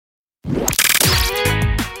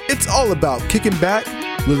It's all about kicking back,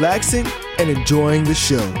 relaxing, and enjoying the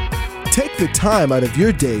show. Take the time out of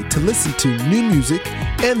your day to listen to new music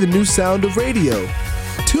and the new sound of radio.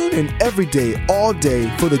 Tune in every day, all day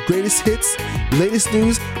for the greatest hits, latest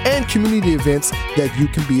news, and community events that you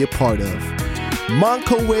can be a part of.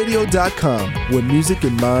 MoncoRadio.com, where music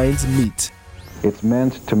and minds meet. It's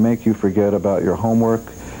meant to make you forget about your homework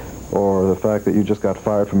or the fact that you just got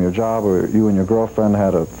fired from your job or you and your girlfriend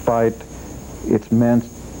had a fight.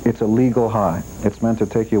 It's a legal high. It's meant to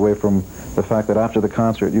take you away from the fact that after the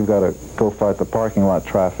concert you've got to go fight the parking lot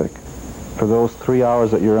traffic. For those 3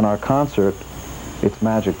 hours that you're in our concert, it's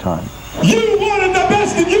magic time. You wanted the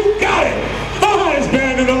best and you got it! The hottest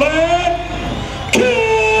band in the land, Kiss!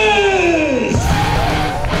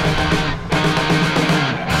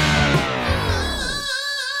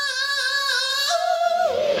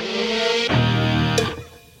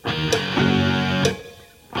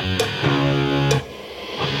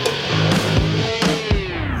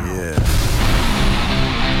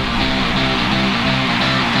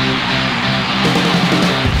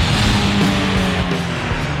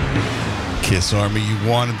 Kiss Army, you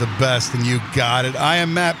wanted the best and you got it. I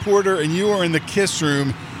am Matt Porter and you are in the Kiss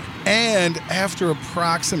Room. And after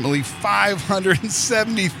approximately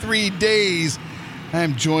 573 days, I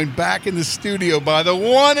am joined back in the studio by the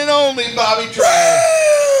one and only Bobby Trout.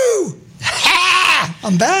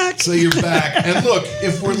 I'm back. So you're back. And look,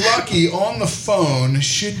 if we're lucky, on the phone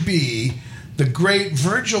should be the great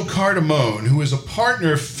Virgil Cardamone, who is a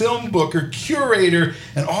partner, film booker, curator,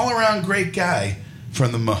 and all-around great guy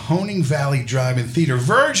from the Mahoning Valley Drive-In Theater.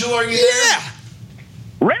 Virgil, are you there?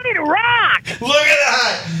 Ready to rock! Look at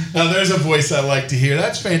that! Now, there's a voice I like to hear.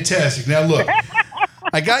 That's fantastic. Now, look,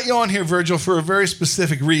 I got you on here, Virgil, for a very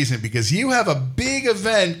specific reason, because you have a big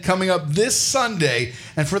event coming up this Sunday.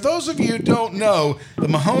 And for those of you who don't know, the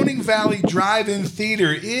Mahoning Valley Drive-In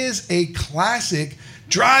Theater is a classic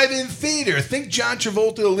drive-in theater. Think John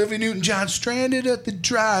Travolta, Olivia Newton-John stranded at the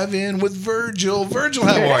drive-in with Virgil. Virgil,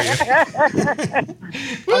 how are you?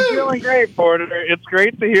 I'm feeling great, Porter. It's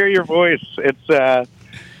great to hear your voice. It's an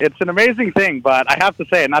amazing thing, but I have to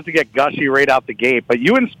say, not to get gushy right out the gate, but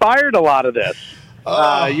you inspired a lot of this.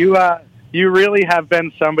 You really have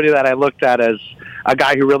been somebody that I looked at as a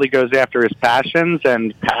guy who really goes after his passions,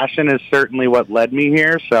 and passion is certainly what led me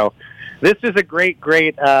here. So this is a great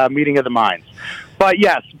meeting of the minds. But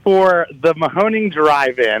yes, for the Mahoning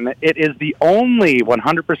Drive-In, it is the only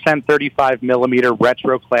 100% 35mm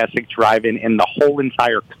retro classic drive-in in the whole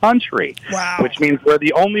entire country. Wow. Which means we're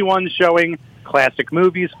the only ones showing classic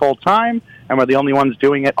movies full time, and we're the only ones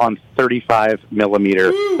doing it on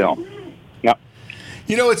 35mm film. Yep.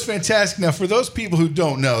 You know, it's fantastic. Now, for those people who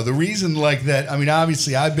don't know, the reason like that, I mean,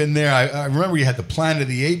 obviously, I've been there. I remember you had the Planet of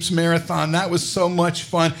the Apes marathon. That was so much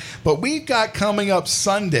fun. But we've got coming up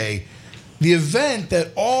Sunday the event that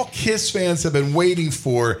all Kiss fans have been waiting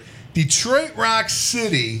for, Detroit Rock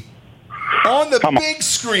City on the big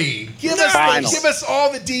screen. Give us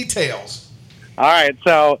all the details. All right,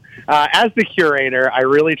 so as the curator, I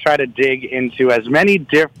really try to dig into as many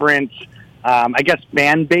different,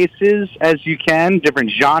 fan bases as you can, different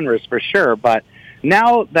genres for sure. But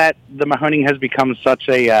now that the Mahoning has become such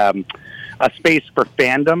a space for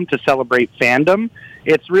fandom, to celebrate fandom,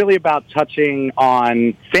 it's really about touching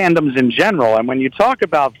on fandoms in general. And when you talk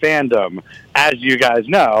about fandom, as you guys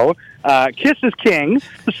know, Kiss is king.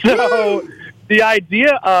 So the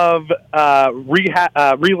idea of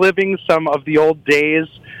reliving some of the old days,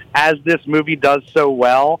 as this movie does so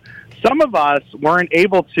well, some of us weren't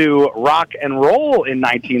able to rock and roll in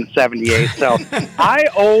 1978. So I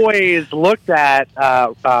always looked at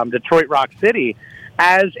Detroit Rock City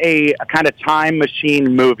as a kind of time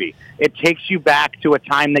machine movie. It takes you back to a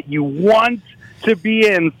time that you want to be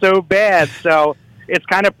in so bad. So it's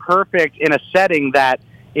kind of perfect in a setting that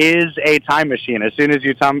is a time machine. As soon as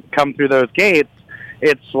you come through those gates,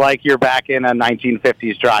 it's like you're back in a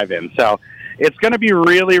 1950s drive-in. So it's going to be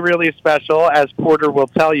really, really special. As Porter will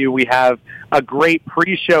tell you, we have a great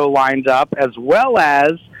pre-show lined up, as well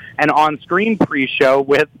as an on-screen pre-show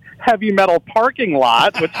with Heavy Metal Parking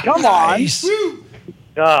Lot, which, come Nice. on.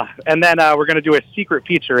 And then we're going to do a secret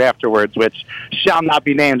feature afterwards, which shall not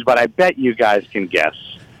be named, but I bet you guys can guess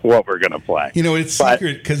what we're going to play. You know, it's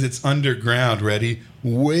secret because it's underground, ready?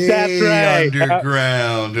 Way That's right.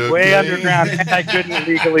 Underground. Okay? Way underground, and I couldn't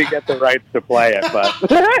legally get the rights to play it. But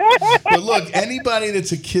But look, anybody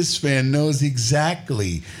that's a Kiss fan knows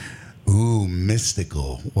exactly,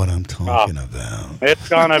 mystical, what I'm talking about. It's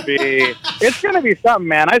going to be something,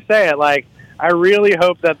 man. I say it I really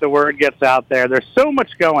hope that the word gets out there. There's so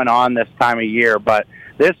much going on this time of year, but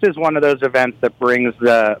This is one of those events that brings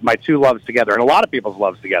my two loves together, and a lot of people's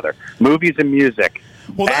loves together, movies and music.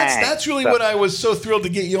 Well, that's really what I was so thrilled to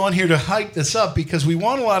get you on here to hype this up, because we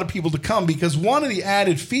want a lot of people to come, because one of the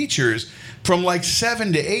added features from like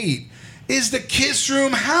 7 to 8 is the Kiss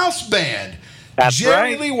Room House Band. That's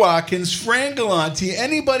Jerry right. Lee Watkins, Fran Galante,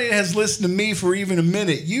 anybody that has listened to me for even a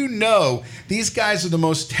minute, you know these guys are the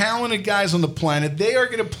most talented guys on the planet. They are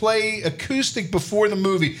going to play acoustic before the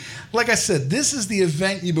movie. Like I said, this is the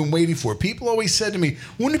event you've been waiting for. People always said to me,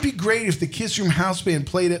 wouldn't it be great if the Kiss Room House Band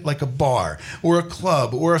played at like a bar or a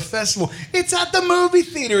club or a festival? It's at the movie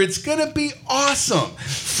theater. It's going to be awesome.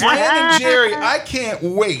 Fran and Jerry, I can't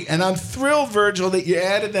wait. And I'm thrilled, Virgil, that you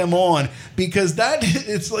added them on, because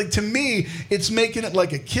it's like, to me, it's making it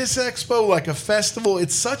like a Kiss Expo, like a festival.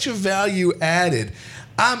 It's such a value added.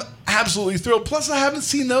 I'm absolutely thrilled. Plus, I haven't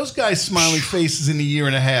seen those guys' smiling faces in a year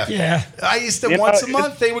and a half. Yeah. I used to, once a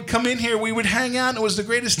month, they would come in here. We would hang out. And it was the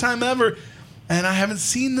greatest time ever. And I haven't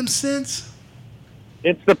seen them since.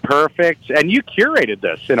 It's the perfect, and you curated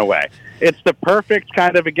this in a way. It's the perfect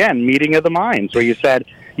kind of, again, meeting of the minds, where you said,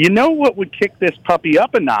 you know what would kick this puppy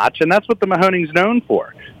up a notch, and that's what the Mahoning's known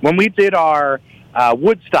for. When we did our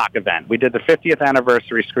Woodstock event, we did the 50th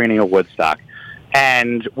anniversary screening of Woodstock,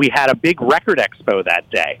 and we had a big record expo that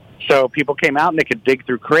day. So people came out and they could dig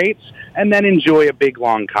through crates and then enjoy a big,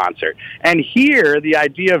 long concert. And here, the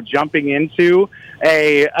idea of jumping into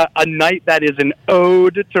a night that is an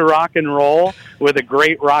ode to rock and roll with a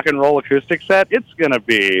great rock and roll acoustic set, it's gonna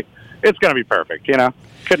be perfect, you know?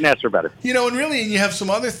 Couldn't ask for better. You know, and really, you have some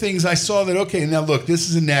other things. I saw that, okay, now look, this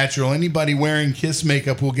is a natural. Anybody wearing Kiss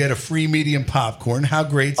makeup will get a free medium popcorn. How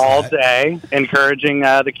great's All that? day, encouraging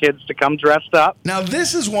the kids to come dressed up. Now,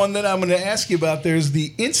 this is one that I'm going to ask you about. There's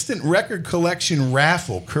the Instant Record Collection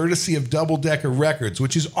raffle, courtesy of Double Decker Records,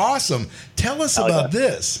 which is awesome. Tell us about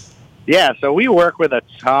this. Yeah, so we work with a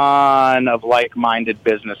ton of like-minded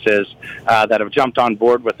businesses that have jumped on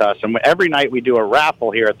board with us. And every night we do a raffle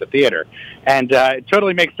here at the theater. And it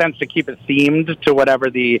totally makes sense to keep it themed to whatever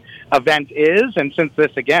the event is. And since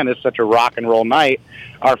this, again, is such a rock and roll night,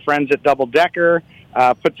 our friends at Double Decker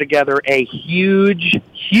put together a huge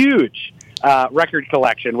record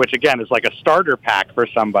collection, which, again, is like a starter pack for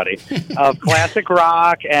somebody, of classic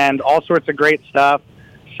rock and all sorts of great stuff.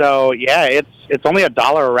 So, yeah, it's only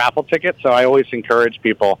 $1 a raffle ticket, so I always encourage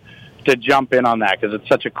people to jump in on that because it's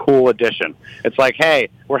such a cool addition. It's like, hey,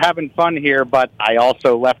 we're having fun here, but I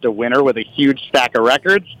also left a winner with a huge stack of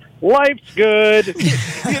records. Life's good.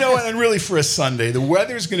 You know, and really for a Sunday, the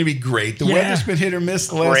weather's going to be great. The weather's been hit or miss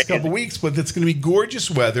the last couple of weeks, but it's going to be gorgeous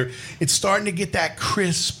weather. It's starting to get that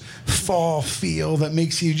crisp fall feel that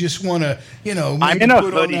makes you just want to, you know, I'm in a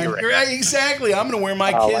hoodie. Right, exactly. I'm going to wear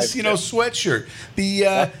my Kiss, sweatshirt.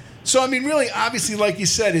 So, I mean, really, obviously, like you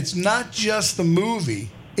said, it's not just the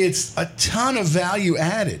movie. It's a ton of value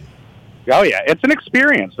added. Oh, yeah. It's an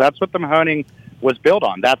experience. That's what the Mahoning was built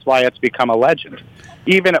on. That's why it's become a legend.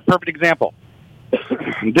 Even a perfect example.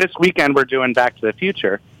 This weekend, we're doing Back to the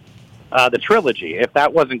Future, the trilogy. If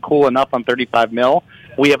that wasn't cool enough on 35 mil,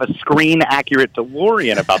 we have a screen-accurate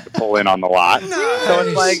DeLorean about to pull in on the lot. Nice. So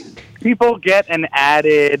it's like people get an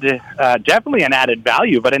added, definitely an added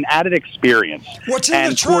value, but an added experience. What's in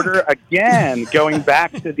the trunk? Porter, again, going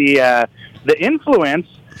back to the influence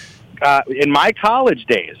in my college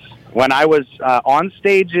days, when I was on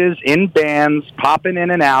stages, in bands, popping in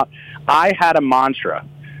and out, I had a mantra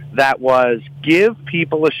that was give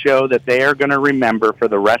people a show that they are going to remember for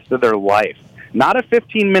the rest of their life. Not a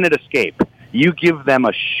 15-minute escape. You give them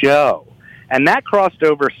a show. And that crossed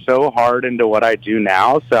over so hard into what I do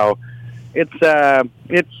now. So it's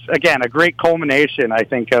again, a great culmination, I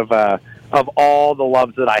think, of all the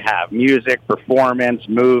loves that I have. Music, performance,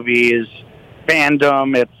 movies,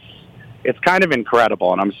 fandom. It's kind of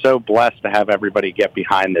incredible, and I'm so blessed to have everybody get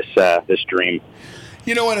behind this dream.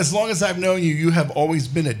 You know what? As long as I've known you, you have always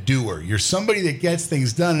been a doer. You're somebody that gets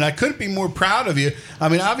things done, and I couldn't be more proud of you. I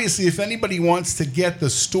mean, obviously, if anybody wants to get the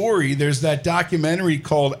story, there's that documentary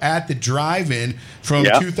called At the Drive-In from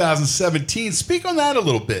 2017. Speak on that a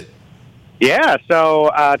little bit. Yeah, so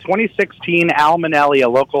 2016, Al Manelli, a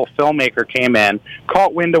local filmmaker, came in,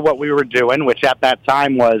 caught wind of what we were doing, which at that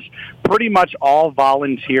time was pretty much all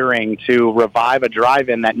volunteering to revive a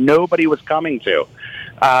drive-in that nobody was coming to.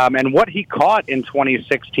 And what he caught in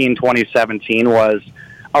 2016, 2017 was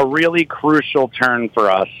a really crucial turn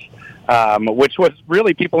for us, which was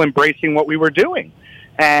really people embracing what we were doing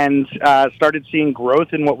and started seeing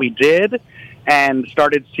growth in what we did and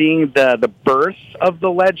started seeing the birth of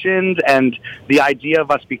the legend and the idea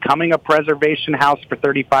of us becoming a preservation house for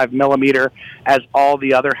 35 millimeter as all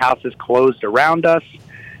the other houses closed around us.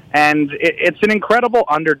 And it's an incredible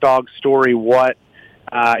underdog story what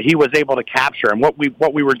he was able to capture and what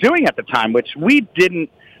we were doing at the time, which we didn't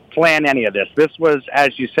plan any of this. This was,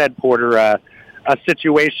 as you said, Porter, a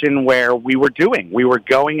situation where we were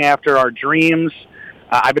going after our dreams.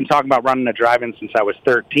 I've been talking about running a drive-in since I was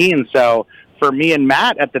 13. So for me and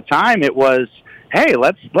Matt at the time, it was, hey,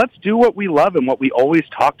 let's do what we love and what we always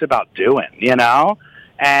talked about doing, you know?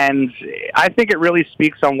 And I think it really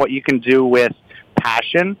speaks on what you can do with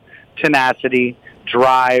passion, tenacity,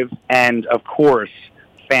 drive, and, of course,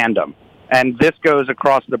 fandom. And this goes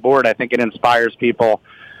across the board. I think it inspires people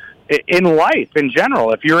in life in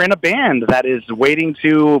general. If you're in a band that is waiting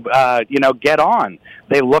to, get on,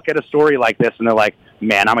 they look at a story like this and they're like,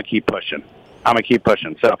 man, I'm going to keep pushing.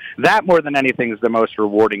 So that, more than anything, is the most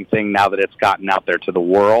rewarding thing now that it's gotten out there to the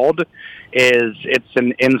world, is it's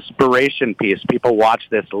an inspiration piece. People watch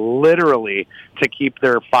this literally to keep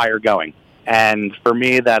their fire going. And for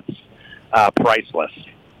me, that's priceless.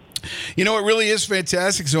 You know, it really is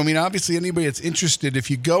fantastic. So, I mean, obviously, anybody that's interested,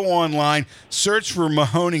 if you go online, search for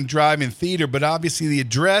Mahoning Drive-In Theater, but obviously the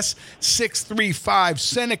address, 635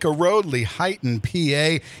 Seneca Road, Lehighton,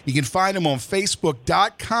 PA. You can find them on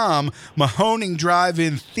Facebook.com, Mahoning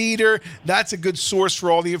Drive-In Theater. That's a good source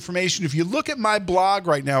for all the information. If you look at my blog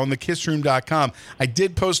right now on thekissroom.com, I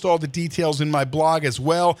did post all the details in my blog as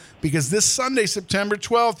well, because this Sunday, September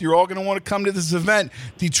 12th, you're all going to want to come to this event.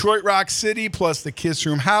 Detroit Rock City plus the Kiss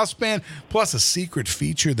Room House Band, plus a secret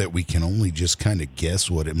feature that we can only just kind of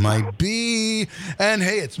guess what it might be. And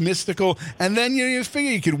hey, it's mystical. And then you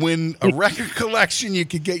figure you could win a record collection. You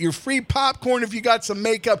could get your free popcorn if you got some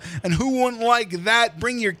makeup. And who wouldn't like that?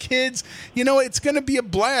 Bring your kids. You know, it's going to be a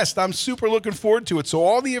blast. I'm super looking forward to it. So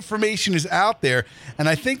all the information is out there. And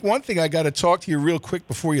I think one thing I got to talk to you real quick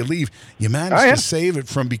before you leave. You managed to save it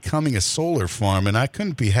from becoming a solar farm, and I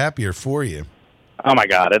couldn't be happier for you. Oh my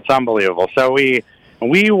God, it's unbelievable. So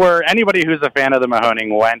anybody who's a fan of the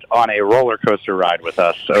Mahoning went on a roller coaster ride with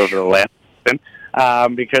us over the last season,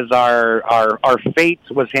 because our fate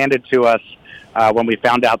was handed to us when we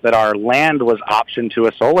found out that our land was optioned to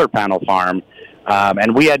a solar panel farm,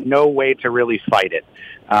 and we had no way to really fight it,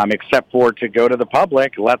 except for to go to the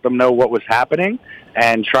public, let them know what was happening,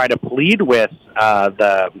 and try to plead with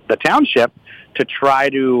the township to try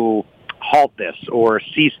to halt this or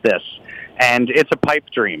cease this. And it's a pipe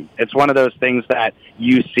dream. It's one of those things that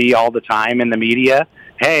you see all the time in the media.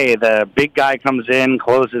 Hey, the big guy comes in,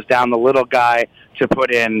 closes down the little guy to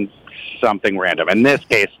put in something random. In this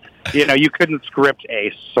case, you couldn't script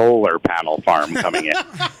a solar panel farm coming in.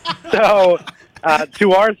 So,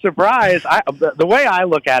 to our surprise, the way I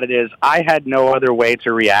look at it is I had no other way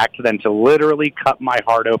to react than to literally cut my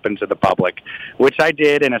heart open to the public, which I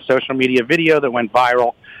did in a social media video that went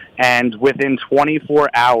viral. And within 24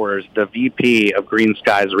 hours, the VP of Green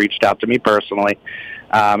Skies reached out to me personally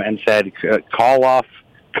and said, call off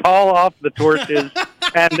the torches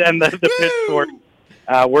and the pitchfork.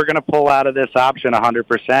 We're going to pull out of this option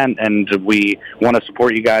 100%, and we want to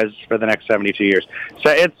support you guys for the next 72 years.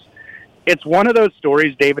 So it's one of those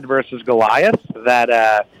stories, David versus Goliath,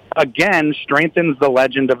 that, again, strengthens the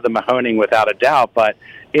legend of the Mahoning without a doubt, but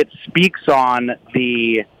it speaks on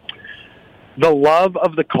the love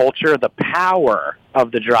of the culture, the power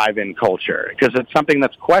of the drive-in culture, because it's something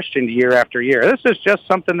that's questioned year after year. This is just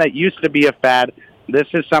something that used to be a fad. This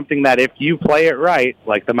is something that if you play it right,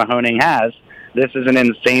 like the Mahoning has, this is an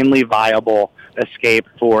insanely viable escape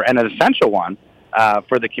for, and an essential one,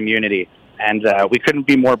 for the community. And we couldn't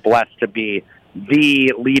be more blessed to be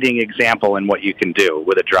the leading example in what you can do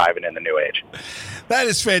with a drive-in in the new age. That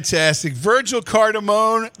is fantastic. Virgil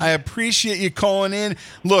Cardamone, I appreciate you calling in.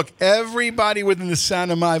 Look, everybody within the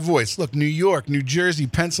sound of my voice, look, New York, New Jersey,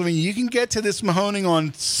 Pennsylvania, you can get to this Mahoning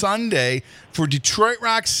on Sunday for Detroit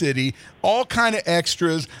Rock City, all kind of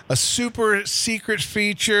extras, a super secret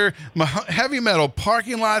feature, heavy metal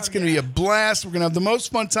parking lot's going to be a blast. We're going to have the most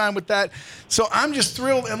fun time with that. So I'm just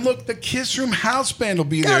thrilled. And look, the Kiss Room House Band will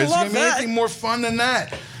be there. Is there going to be anything more fun than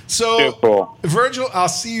that? So, cool. Virgil, I'll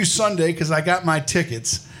see you Sunday because I got my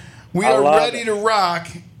tickets. We are ready to rock,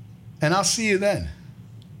 and I'll see you then.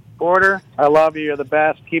 Porter, I love you. You're the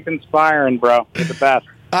best. Keep inspiring, bro. You're the best.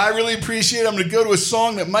 I really appreciate it. I'm going to go to a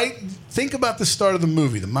song that might think about the start of the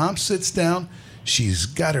movie. The mom sits down. She's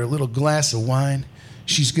got her little glass of wine.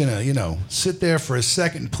 She's going to, sit there for a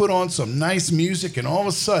second and put on some nice music, and all of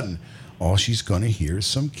a sudden, all she's going to hear is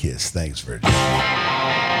some Kiss. Thanks, Virgil.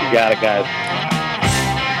 You got it, guys.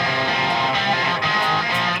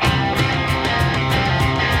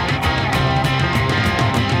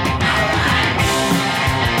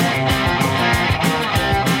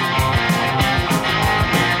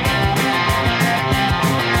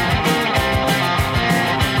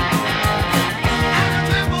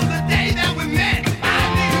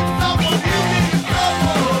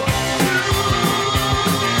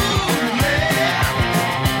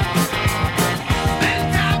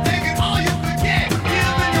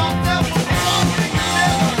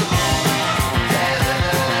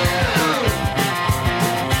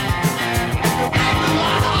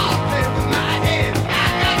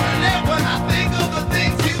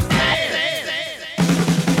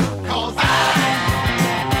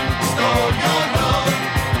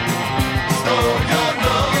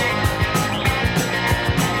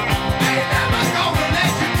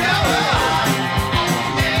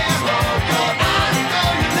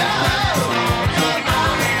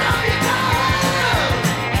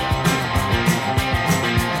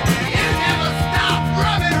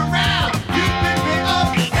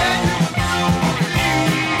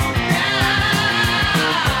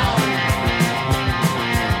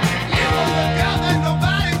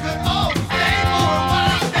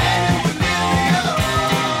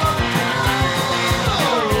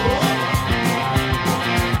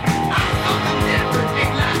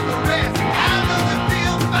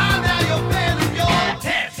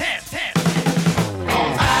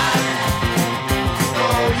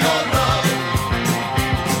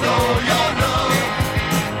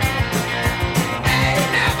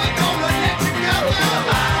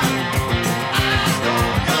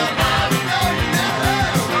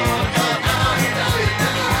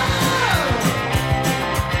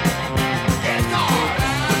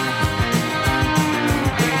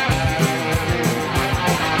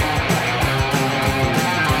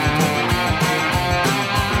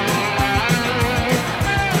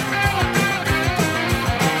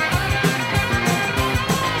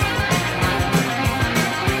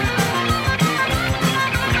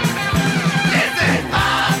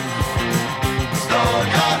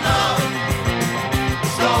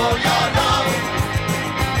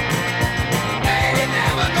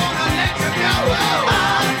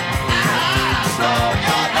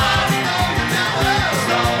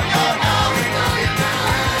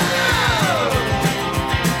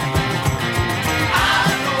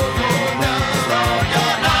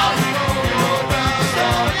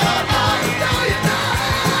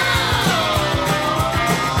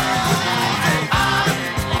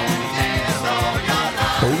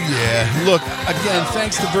 look, again,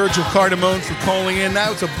 thanks to Virgil Cardamone for calling in. That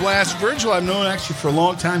was a blast. Virgil, I've known actually for a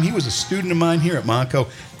long time. He was a student of mine here at Monco.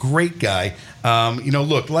 Great guy.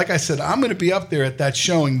 Look, like I said, I'm going to be up there at that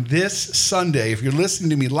showing this Sunday. If you're listening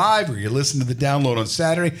to me live or you're listening to the download on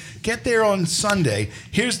Saturday, get there on Sunday.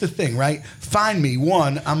 Here's the thing, right? Find me.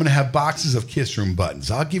 One, I'm going to have boxes of Kiss Room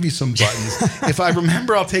buttons. I'll give you some buttons. If I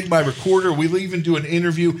remember, I'll take my recorder. We'll even do an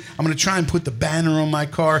interview. I'm going to try and put the banner on my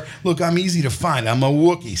car. Look, I'm easy to find. I'm a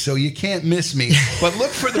Wookiee, so you can't miss me. But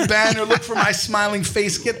look for the banner. Look for my smiling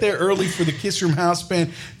face. Get there early for the Kiss Room house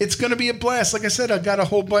band. It's going to be a blast. Like I said, I've got a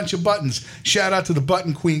whole bunch of buttons. Shout out to the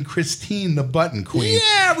button queen, Christine, the button queen.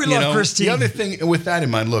 Yeah, we love Christine. The other thing, with that in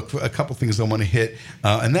mind, look, a couple things I want to hit.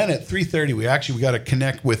 And then at 3:30, we got to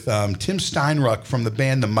connect with Tim Steinruck from the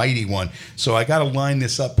band The Mighty One. So I got to line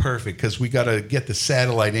this up perfect because we got to get the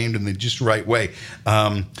satellite aimed in the just right way.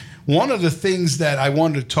 One of the things that I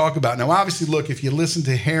wanted to talk about, now obviously, look, if you listen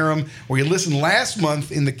to Harem or you listened last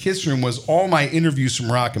month in the Kiss Room was all my interviews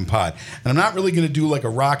from Rockin' Pod. And I'm not really going to do like a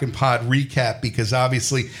Rockin' Pod recap because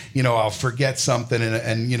obviously, I'll forget something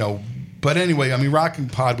but anyway, I mean, Rockin'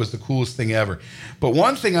 Pod was the coolest thing ever. But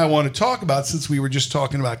one thing I want to talk about, since we were just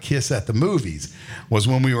talking about Kiss at the movies, was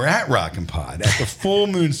when we were at Rockin' Pod at the Full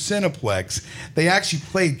Moon Cineplex, they actually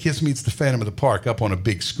played Kiss Meets the Phantom of the Park up on a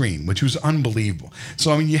big screen, which was unbelievable.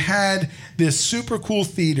 So, I mean, you had this super cool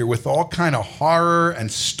theater with all kind of horror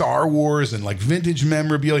and Star Wars and like vintage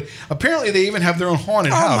memorabilia. Apparently, they even have their own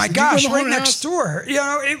haunted house. Oh, my gosh, right next door.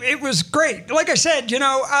 It was great. Like I said,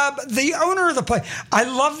 the owner of the place, I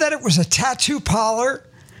love that it was a tattoo parlor,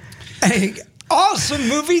 a awesome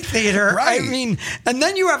movie theater. Right. I mean, and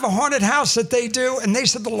then you have a haunted house that they do, and they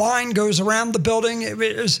said the line goes around the building. It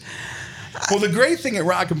was... Well, the great thing at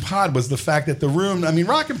Rockin' Pod was the fact that the room, I mean,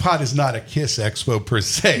 Rockin' Pod is not a Kiss expo per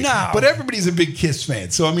se, no, but everybody's a big Kiss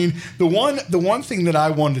fan. So, I mean, the one thing that I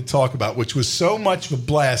wanted to talk about, which was so much of a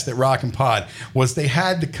blast at Rockin' Pod, was they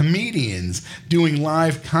had the comedians doing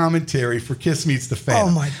live commentary for Kiss Meets the Phantom.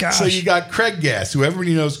 Oh, my gosh. So you got Craig Gass, who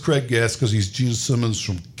everybody knows Craig Gass because he's Gene Simmons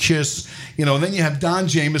from Kiss. And then you have Don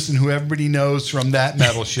Jameson, who everybody knows from That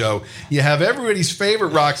Metal Show. You have everybody's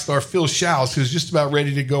favorite rock star, Phil Schaus, who's just about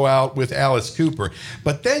ready to go out with Alice Cooper.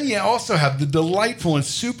 But then you also have the delightful and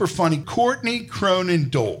super funny Courtney Cronin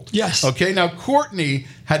Dold. Yes. Okay, now Courtney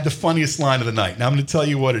had the funniest line of the night. Now I'm going to tell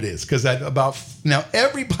you what it is, because now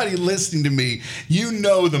everybody listening to me, you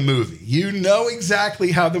know the movie. You know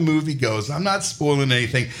exactly how the movie goes. I'm not spoiling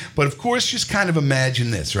anything, but of course, just kind of imagine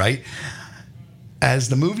this, right? As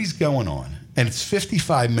the movie's going on, and it's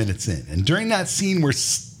 55 minutes in, and during that scene where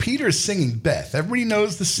Peter's singing Beth, everybody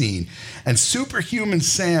knows the scene, and Superhuman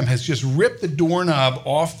Sam has just ripped the doorknob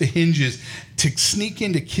off the hinges to sneak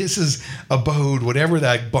into Kiss's abode, whatever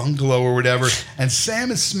that bungalow or whatever, and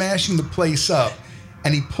Sam is smashing the place up,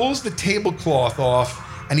 and he pulls the tablecloth off,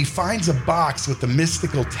 and he finds a box with the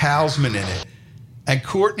mystical talisman in it, and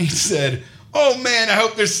Courtney said, "Oh man, I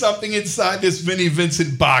hope there's something inside this Vinnie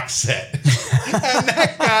Vincent box set." And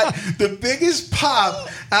that got the biggest pop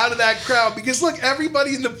out of that crowd because look,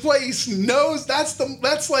 everybody in the place knows that's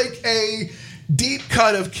like a deep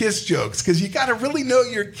cut of Kiss jokes because you got to really know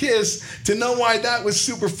your Kiss to know why that was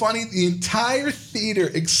super funny. The entire theater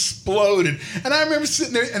exploded, and I remember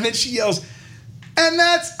sitting there, and then she yells, "And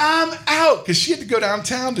that's I'm out," because she had to go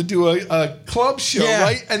downtown to do a club show, yeah,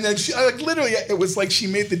 right? And then she literally, it was like she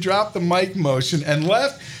made the drop the mic motion and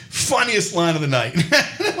left. Funniest line of the night.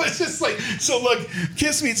 It was just like, so look,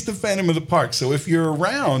 Kiss Meets the Phantom of the Park. So if you're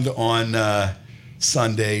around on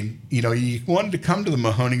Sunday, you wanted to come to the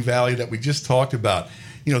Mahoning Valley that we just talked about,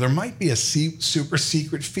 there might be a super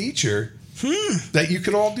secret feature that you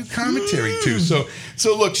could all do commentary to.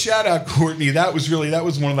 So look, shout out Courtney. That was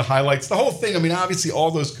one of the highlights. The whole thing, I mean, obviously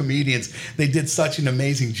all those comedians, they did such an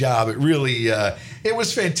amazing job. It really, it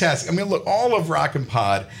was fantastic. I mean, look, all of Rockin'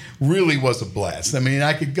 Pod really was a blast. I mean,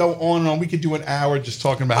 I could go on and on. We could do an hour just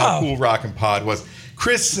talking about how cool Rockin' Pod was.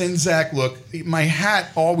 Chris Czynszak, look, my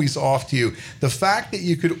hat always off to you. The fact that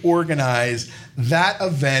you could organize that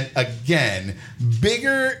event again,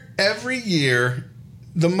 bigger every year,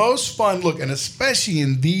 the most fun, look, and especially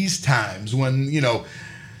in these times when,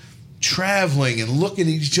 traveling and looking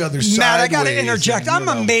at each other sideways. Matt, I got to interject. I'm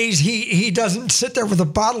amazed he doesn't sit there with a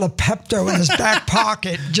bottle of Pepto in his back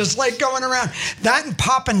pocket, just like going around. That and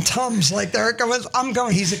popping Tums like there it goes. I'm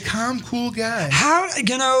going. He's a calm, cool guy. How,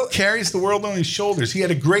 carries the world on his shoulders. He had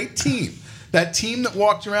a great team. That team that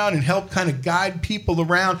walked around and helped kind of guide people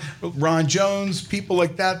around, Ron Jones, people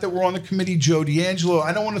like that were on the committee, Joe D'Angelo.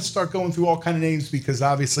 I don't want to start going through all kind of names because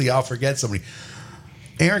obviously I'll forget somebody.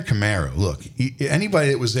 Aaron Camaro, look, anybody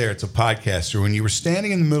that was there, it's a podcaster, when you were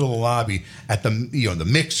standing in the middle of the lobby at the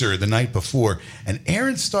mixer the night before, and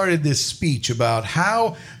Aaron started this speech about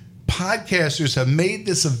how podcasters have made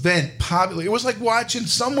this event popular. It was like watching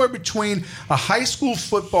somewhere between a high school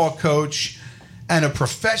football coach and a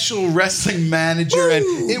professional wrestling manager. Woo!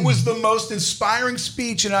 And it was the most inspiring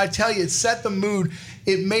speech. And I tell you, it set the mood.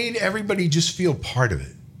 It made everybody just feel part of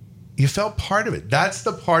it. You felt part of it. That's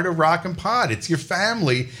the part of Rockin' Pod. It's your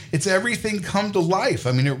family. It's everything come to life.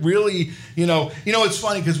 I mean, it really, it's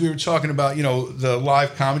funny because we were talking about, the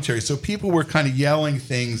live commentary. So people were kind of yelling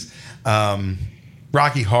things,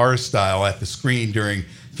 Rocky Horror style at the screen during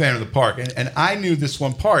Fan of the Park. And I knew this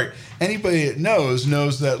one part. Anybody that knows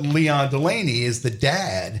that Leon Delaney is the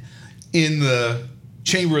dad in the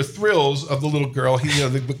Chamber of Thrills of the little girl.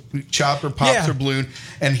 The Chopper pops her balloon,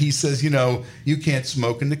 and he says, you can't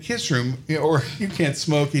smoke in the kiss room, or you can't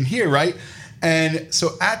smoke in here, right? And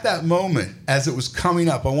so at that moment, as it was coming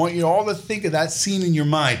up, I want you all to think of that scene in your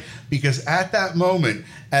mind, because at that moment,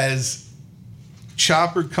 as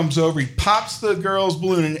Chopper comes over, he pops the girl's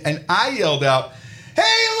balloon, and I yelled out,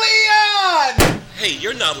 "Hey, Leon!" Hey,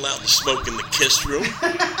 you're not allowed to smoke in the kiss room.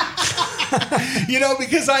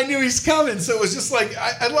 Because I knew he's coming. So it was just like,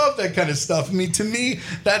 I love that kind of stuff. I mean, to me,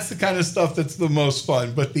 that's the kind of stuff that's the most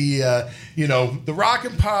fun. But the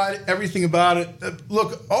Rockin' Pod, everything about it.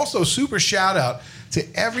 Look, also super shout out to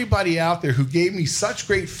everybody out there who gave me such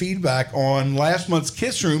great feedback on last month's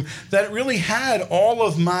Kiss Room that it really had all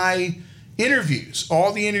of my interviews,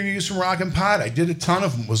 all the interviews from Rockin' Pod. I did a ton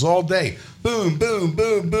of them. It was all day. Boom, boom,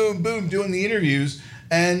 boom, boom, boom, doing the interviews.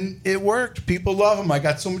 And it worked. People love them. I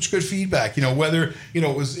got so much good feedback. Whether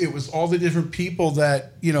it was all the different people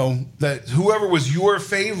that that whoever was your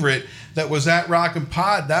favorite that was at Rockin'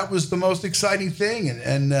 Pod. That was the most exciting thing.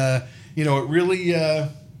 And it really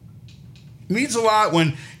means a lot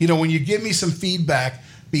when you give me some feedback,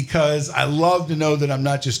 because I love to know that I'm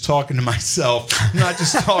not just talking to myself. I'm not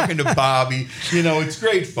just talking to Bobby. It's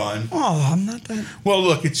great fun. Oh, I'm not that. Well,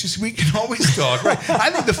 look, it's just, we can always talk, right? I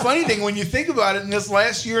think the funny thing, when you think about it, in this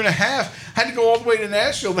last year and a half, I had to go all the way to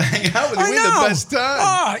Nashville to hang out with you. We had the best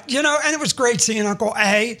time. And it was great seeing Uncle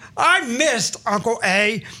A. I missed Uncle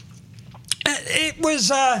A. It was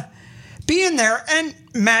being there. And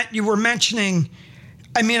Matt, you were mentioning,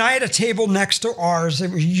 I had a table next to ours.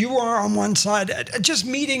 You were on one side, just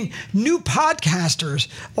meeting new podcasters,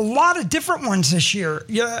 a lot of different ones this year.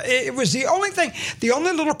 Yeah, it was the only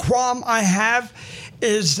little qualm I have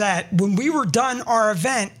is that when we were done our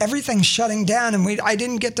event, everything's shutting down, and I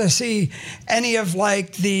didn't get to see any of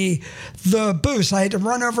the booths. I had to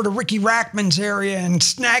run over to Ricky Rackman's area and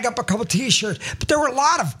snag up a couple T-shirts. But there were a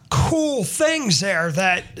lot of cool things there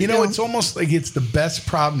that it's almost like it's the best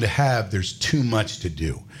problem to have. There's too much to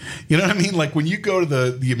do. You know what I mean? Like when you go to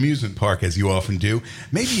the amusement park, as you often do,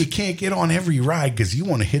 maybe you can't get on every ride because you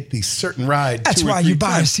want to hit these certain rides. That's why you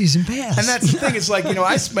buy a season pass. And that's the thing. It's like,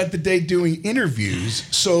 I spent the day doing interviews,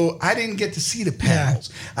 so I didn't get to see the panels.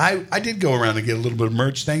 Yeah. I did go around and get a little bit of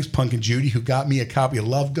merch. Thanks, Punk and Judy, who got me a copy of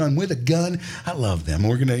Love Gun with a gun. I love them.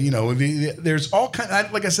 We're going to, there's all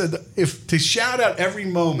kind. Like I said, if to shout out every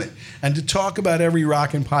moment and to talk about every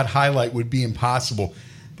Rockin' Pod highlight would be impossible,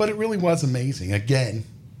 but it really was amazing. Again,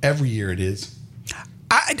 every year it is.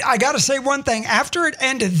 I got to say one thing. After it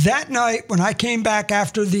ended that night, when I came back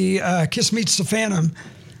after the Kiss Meets the Phantom,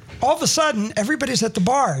 all of a sudden, everybody's at the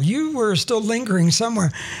bar. You were still lingering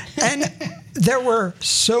somewhere. And there were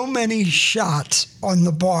so many shots on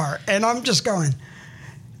the bar. And I'm just going,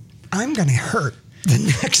 I'm going to hurt the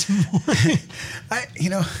next morning.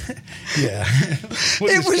 Yeah.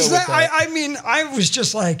 It was that. I was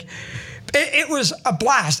just like, it was a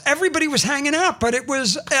blast. Everybody was hanging out, but it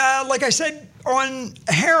was, like I said, on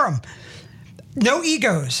Harem, no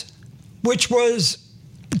egos, which was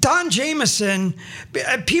Don Jameson.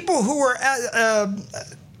 People who were at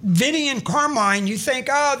Vinny and Carmine, you think,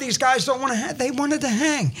 oh, these guys don't want to hang. They wanted to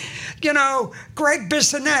hang. Greg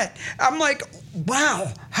Bissonette. I'm like,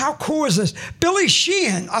 wow, how cool is this? Billy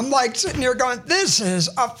Sheehan, I'm like sitting there going, this is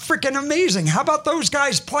freaking amazing. How about those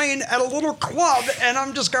guys playing at a little club? And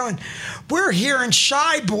I'm just going, we're hearing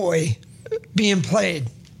Shy Boy being played.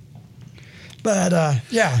 But,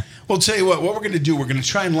 yeah. Well, I'll tell you what we're going to do, we're going to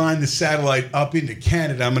try and line the satellite up into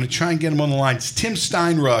Canada. I'm going to try and get him on the line. Tim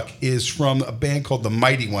Steinruck is from a band called The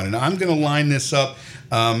Mighty One, and I'm going to line this up.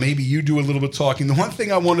 Maybe you do a little bit of talking. The one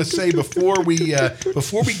thing I want to say before we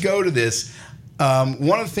go to this,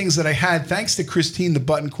 one of the things that I had, thanks to Christine, the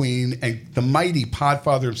Button Queen, and the mighty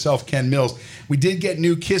Podfather himself, Ken Mills, we did get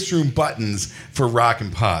new Kiss Room buttons for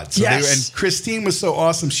Rockin' Pod. So and Christine was so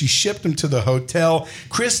awesome. She shipped them to the hotel.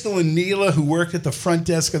 Crystal and Neela, who worked at the front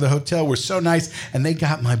desk of the hotel, were so nice, and they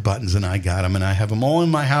got my buttons, and I got them, and I have them all in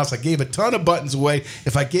my house. I gave a ton of buttons away.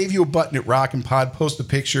 If I gave you a button at Rockin' Pod, post a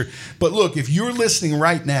picture. But look, if you're listening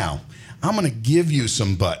right now, I'm going to give you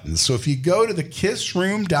some buttons. So if you go to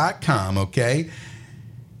thekissroom.com, okay,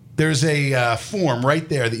 there's a form right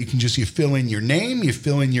there that you fill in your name, you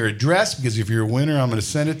fill in your address, because if you're a winner, I'm going to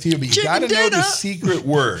send it to you. But you got to know the secret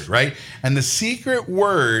word, right? And the secret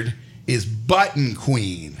word is Button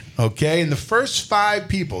Queen, okay? And the first 5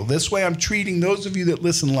 people, this way I'm treating those of you that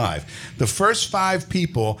listen live, the first 5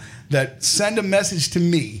 people that send a message to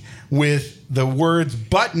me with the words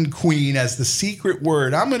Button Queen as the secret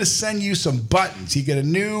word, I'm going to send you some buttons. You get a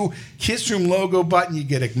new Kiss Room logo button. You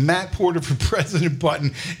get a Matt Porter for President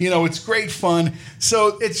button. You know, it's great fun.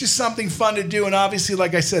 So it's just something fun to do. And obviously,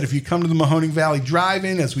 like I said, if you come to the Mahoning Valley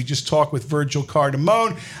Drive-In, as we just talked with Virgil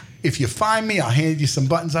Cardamone, if you find me, I'll hand you some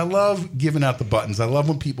buttons. I love giving out the buttons. I love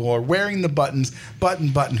when people are wearing the buttons.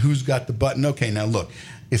 Button, who's got the button? Okay, now look,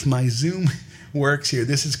 if my Zoom works here,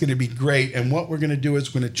 this is going to be great. And what we're going to do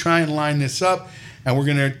is we're going to try and line this up, and we're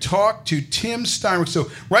going to talk to Tim Steinrich. So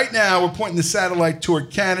right now, we're pointing the satellite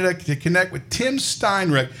toward Canada to connect with Tim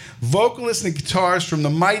Steinrich, vocalist and guitarist from the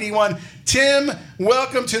Mighty One. Tim,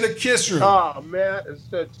 welcome to the Kiss Room. Oh, man,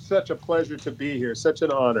 it's such a pleasure to be here. Such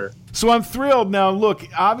an honor. So I'm thrilled. Now, look,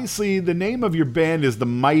 obviously the name of your band is the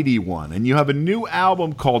Mighty One, and you have a new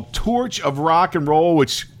album called Torch of Rock and Roll,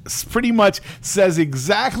 which pretty much says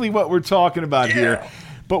exactly what we're talking about here.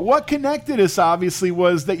 But what connected us, obviously,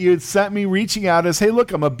 was that you had sent me reaching out as, hey,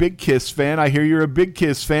 look, I'm a big Kiss fan. I hear you're a big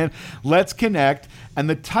Kiss fan. Let's connect. And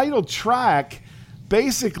the title track,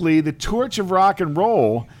 basically, the Torch of Rock and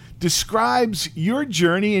Roll, describes your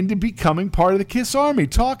journey into becoming part of the Kiss Army.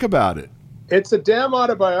 Talk about it. It's a damn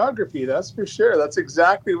autobiography, that's for sure. That's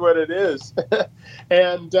exactly what it is.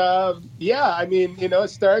 And, yeah, I mean, you know, it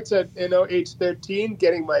starts at, age 13,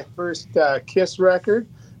 getting my first Kiss record.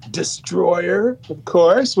 Destroyer, of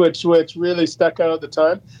course, which really stuck out at the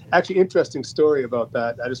time. Actually, interesting story about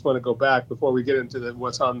that. I just want to go back before we get into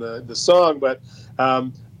what's on the song. But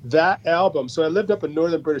that album, so I lived up in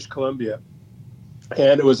northern British Columbia,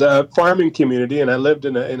 and it was a farming community, and I lived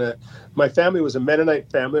in a my family was a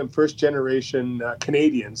Mennonite family. I'm first generation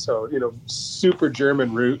Canadian, so super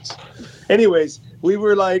German roots. Anyways, we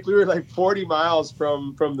were like 40 miles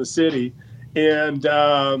from the city. And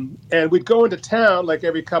we'd go into town like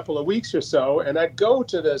every couple of weeks or so, and I'd go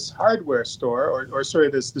to this hardware store,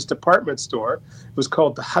 this department store. It was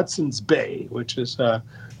called the Hudson's Bay, which is sort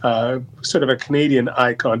of a Canadian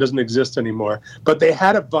icon. Doesn't exist anymore. But they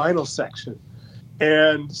had a vinyl section.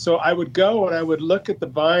 And so I would go and I would look at the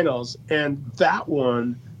vinyls, and that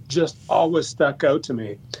one just always stuck out to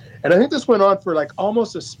me. And I think this went on for like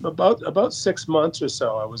almost about 6 months or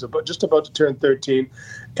so. I was just about to turn 13.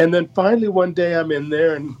 And then finally one day I'm in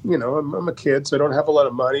there, and, I'm a kid, so I don't have a lot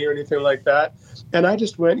of money or anything like that. And I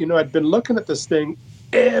just went, I'd been looking at this thing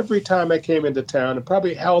every time I came into town, and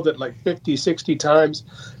probably held it like 50, 60 times.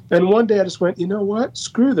 And one day I just went, you know what?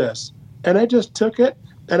 Screw this. And I just took it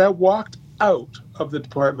and I walked out of the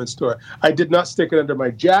department store. I did not stick it under my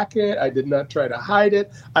jacket. I did not try to hide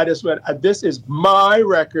it. I just went, this is my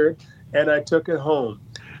record, and I took it home.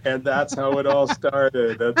 And that's how it all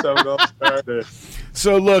started.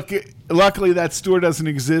 So look, luckily that store doesn't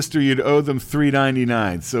exist, or you'd owe them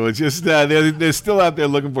 $3.99. So it's just they're still out there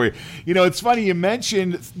looking for you. It's funny you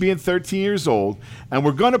mentioned being 13 years old, and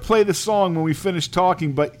we're going to play the song when we finish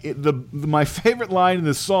talking. But my favorite line in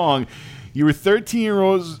the song, you were 13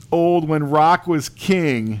 years old when rock was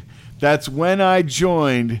king. That's when I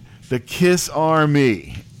joined the Kiss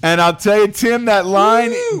Army. And I'll tell you, Tim, that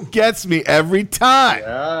line gets me every time.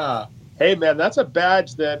 Yeah. Hey, man, that's a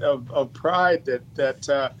badge of pride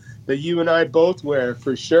that you and I both wear,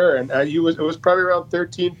 for sure. And it was probably around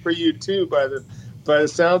 13 for you too, by the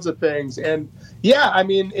sounds of things. And yeah, I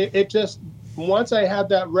mean, it just, once I had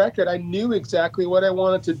that record, I knew exactly what I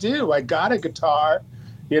wanted to do. I got a guitar,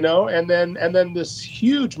 and then this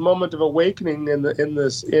huge moment of awakening in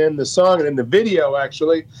the song and in the video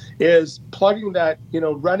actually is plugging that,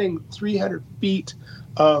 running 300 feet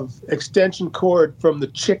of extension cord from the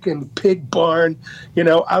chicken pig barn,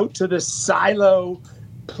 out to the silo,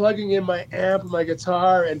 plugging in my amp and my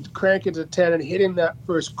guitar and cranking to 10 and hitting that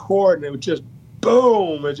first chord, and it would just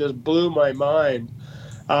boom, it just blew my mind.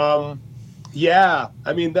 Yeah,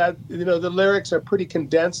 I mean, that, the lyrics are pretty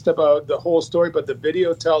condensed about the whole story, but the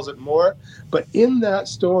video tells it more. But in that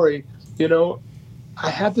story, I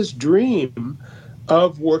had this dream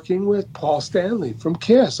of working with Paul Stanley from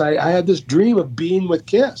Kiss. I had this dream of being with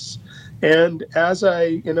Kiss. And as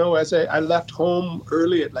I left home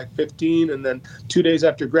early at like 15, and then 2 days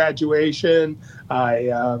after graduation,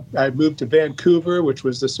 I moved to Vancouver, which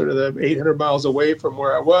was the 800 miles away from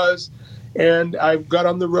where I was. And I got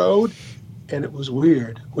on the road, and it was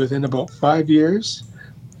weird. Within about 5 years,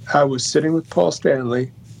 I was sitting with Paul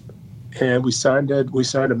Stanley, and we signed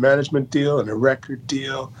a management deal and a record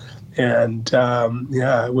deal. And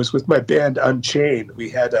I was with my band Unchained.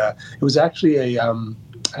 It was actually a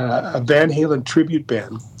Van Halen tribute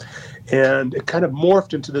band, and it kind of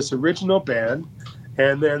morphed into this original band.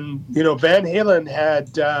 And then Van Halen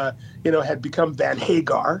had become Van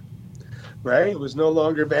Hagar, right? It was no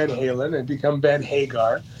longer Van Halen; it had become Van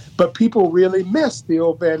Hagar. But people really missed the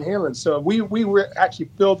old Van Halen, so we were actually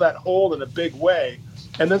filled that hole in a big way,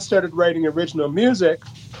 and then started writing original music.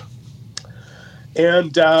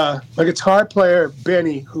 And my guitar player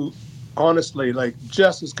Benny, who honestly, like,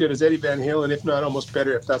 just as good as Eddie Van Halen, if not almost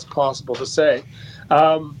better, if that's possible to say.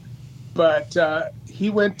 But he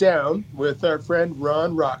went down with our friend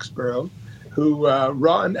Ron Roxborough, who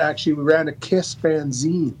Ron actually ran a Kiss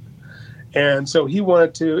fanzine. And so he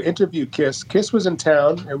wanted to interview Kiss. Kiss was in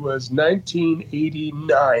town. It was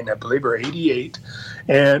 1989, I believe, or 88.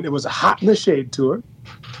 And it was a Hot in the Shade tour.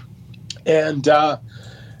 And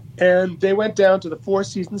they went down to the Four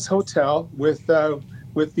Seasons Hotel with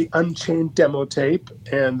the Unchained demo tape,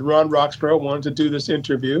 and Ron Roxborough wanted to do this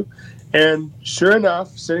interview. And sure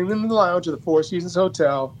enough, sitting in the lounge of the Four Seasons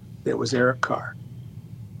Hotel, it was Eric Carr.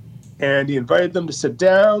 And he invited them to sit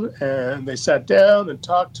down, and they sat down and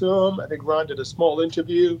talked to him. I think Ron did a small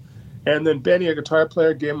interview. And then Benny, a guitar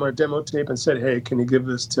player, gave him our demo tape and said, hey, can you give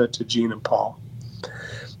this to Gene and Paul?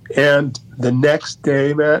 And the next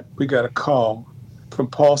day, Matt, we got a call from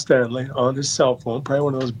Paul Stanley on his cell phone, probably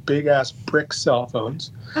one of those big-ass brick cell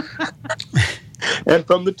phones, and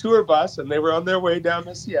from the tour bus, and they were on their way down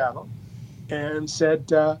to Seattle, and said,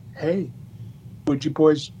 hey, would you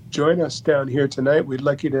boys join us down here tonight? We'd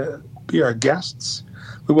like you to be our guests.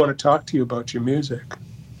 We want to talk to you about your music.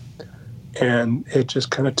 And it just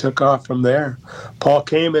kind of took off from there. Paul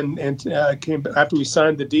came and came after we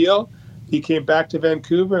signed the deal. He came back to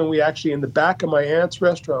Vancouver, and we actually, in the back of my aunt's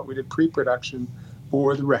restaurant, we did pre-production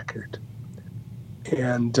for the record,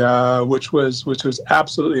 and which was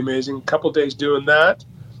absolutely amazing. A couple days doing that,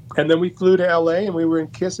 and then we flew to LA, and we were in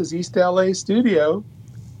Kiss's East LA studio.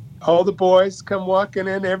 All the boys come walking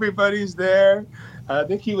in, everybody's there. I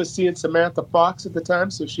think he was seeing Samantha Fox at the time,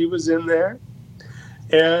 so she was in there,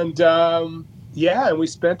 and and we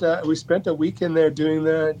spent a week in there doing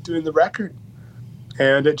the record,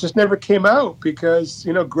 and it just never came out because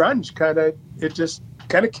grunge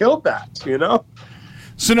kind of killed that.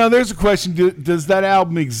 So now there's a question, does that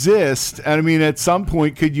album exist? And I mean, at some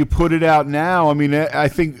point, could you put it out now? I mean, I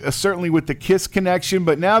think certainly with the Kiss connection,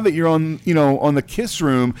 but now that you're on the Kiss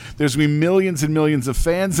Room, there's going to be millions and millions of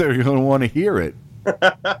fans that are going to want to hear it.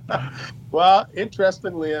 Well,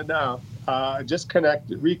 interestingly enough, I just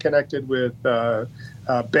reconnected with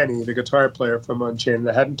Benny, the guitar player from Unchained.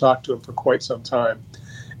 I hadn't talked to him for quite some time.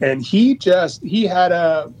 And he has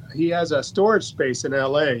a storage space in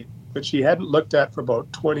LA, which he hadn't looked at for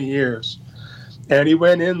about 20 years. And he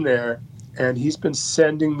went in there, and he's been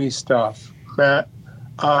sending me stuff. Matt,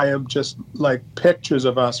 I am just like pictures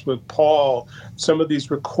of us with Paul, some of these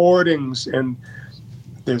recordings, and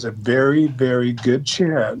there's a very, very good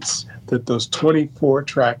chance that those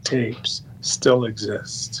 24-track tapes still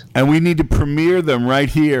exist. And we need to premiere them right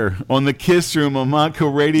here on the Kiss Room on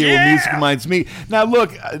Montco Radio where Music Minds Meet. Now,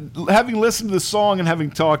 look, having listened to the song and having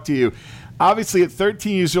talked to you, obviously, at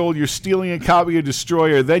 13 years old, you're stealing a copy of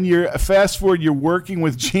Destroyer. Then fast forward, you're working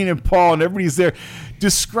with Gene and Paul, and everybody's there.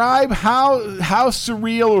 Describe how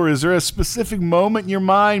surreal, or is there a specific moment in your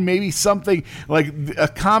mind, maybe something like a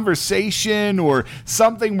conversation or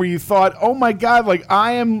something where you thought, oh my God, like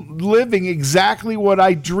I am living exactly what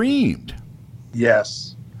I dreamed?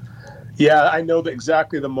 Yes. Yeah, I know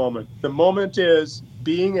exactly the moment. The moment is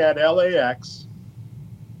being at LAX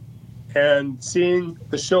and seeing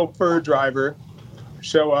the chauffeur driver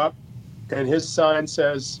show up, and his sign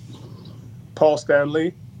says Paul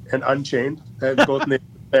Stanley and Unchained. They had both names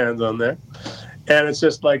bands on there. And it's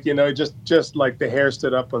just like, just like the hair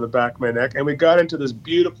stood up on the back of my neck. And we got into this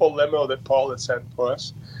beautiful limo that Paul had sent for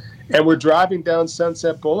us. And we're driving down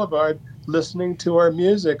Sunset Boulevard listening to our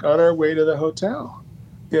music on our way to the hotel.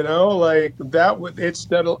 Like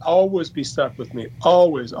that'll always be stuck with me.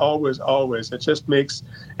 Always, always, always. It gives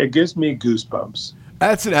me goosebumps.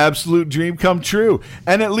 That's an absolute dream come true.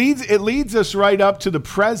 And it leads us right up to the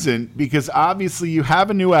present, because obviously you have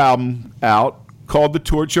a new album out called The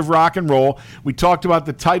Torch of Rock and Roll. We talked about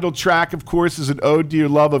the title track, of course, is an ode to your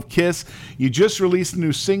love of Kiss. You just released a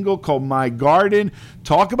new single called My Garden.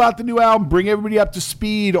 Talk about the new album. Bring everybody up to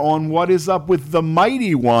speed on what is up with the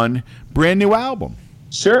Mighty One brand new album.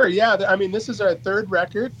 Sure, yeah. I mean, this is our third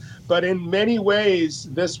record, but in many ways,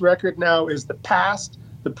 this record now is the past,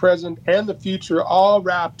 the present, and the future all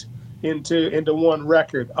wrapped into one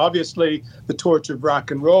record. Obviously, The Torch of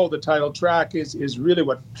Rock and Roll, the title track, is really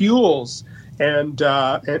what fuels and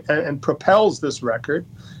propels this record,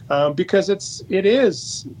 because it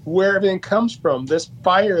is where everything comes from. This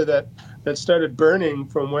fire that started burning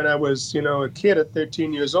from when I was a kid at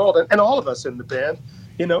 13 years old, and all of us in the band,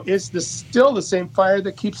 is still the same fire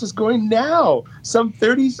that keeps us going now, some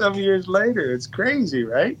 30-some years later. It's crazy,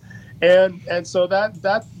 right? And so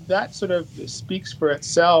that sort of speaks for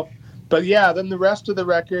itself. But yeah, then the rest of the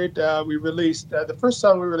record, we released, the first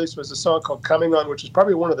song we released was a song called Coming On, which is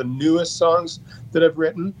probably one of the newest songs that I've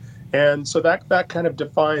written. And so that kind of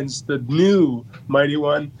defines the new Mighty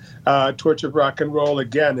One. Torch of Rock and Roll,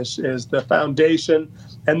 again, is the foundation.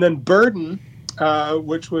 And then Burden,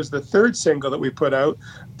 which was the third single that we put out.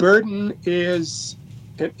 Burden is,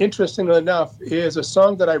 interestingly enough, is a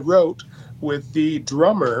song that I wrote with the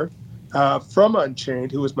drummer from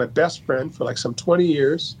Unchained, who was my best friend for like some 20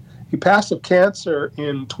 years. He passed of cancer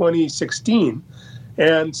in 2016.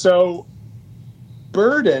 And so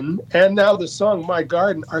Burden and now the song My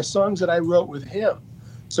Garden are songs that I wrote with him.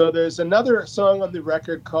 So there's another song on the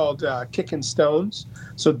record called Kickin' Stones.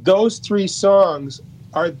 So those three songs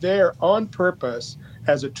are there on purpose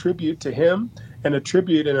as a tribute to him and a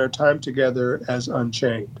tribute in our time together as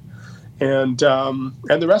Unchained. And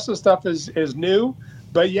the rest of the stuff is new.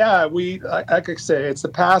 But yeah, I could say it's the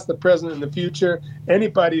past, the present, and the future.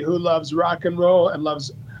 Anybody who loves rock and roll and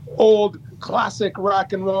loves old classic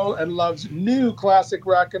rock and roll and loves new classic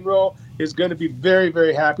rock and roll is going to be very,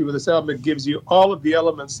 very happy with this album. It gives you all of the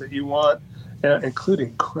elements that you want,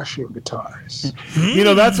 including crushing guitars.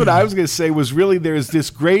 That's what I was going to say, was really there's this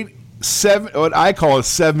great what I call a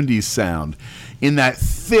 70s sound in that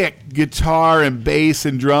thick guitar and bass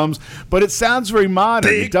and drums, but it sounds very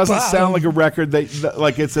modern. It doesn't sound like a record that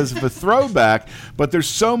like it's as if a throwback, but there's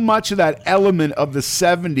so much of that element of the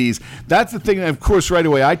 70s. That's the thing. And of course, right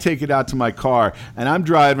away, I take it out to my car and I'm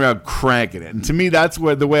driving around cranking it. And to me, that's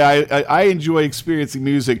where the way I enjoy experiencing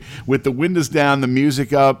music, with the windows down, the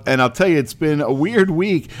music up. And I'll tell you, it's been a weird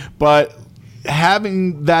week, but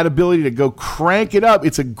having that ability to go crank it up,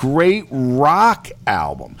 it's a great rock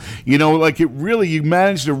album. You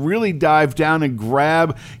managed to really dive down and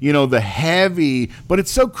grab, the heavy, but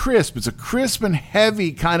it's so crisp. It's a crisp and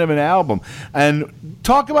heavy kind of an album. And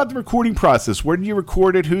talk about the recording process. Where did you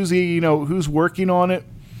record it? Who's working on it?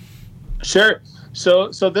 Sure.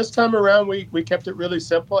 So this time around, we kept it really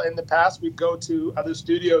simple. In the past, we'd go to other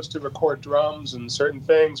studios to record drums and certain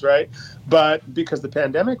things, right? But because the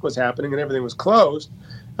pandemic was happening and everything was closed,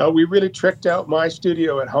 we really tricked out my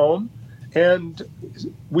studio at home, and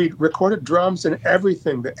we recorded drums and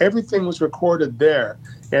everything. Everything was recorded there,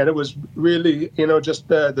 and it was really, just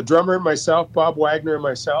the drummer and myself, Bob Wagner and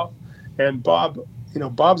myself, and Bob.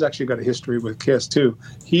 Bob's actually got a history with Kiss too.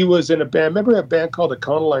 He was in a band. Remember a band called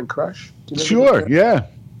Econoline Crush? Sure, yeah.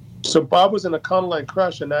 So Bob was in Econoline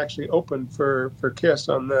Crush and actually opened for Kiss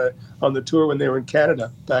on the tour when they were in Canada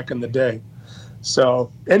back in the day.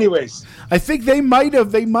 So, anyways, I think they might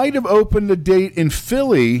have opened a date in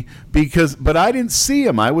Philly but I didn't see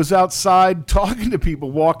them. I was outside talking to people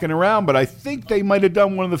walking around, but I think they might have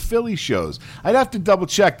done one of the Philly shows. I'd have to double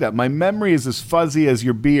check that. My memory is as fuzzy as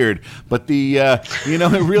your beard, but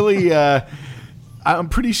it really, I'm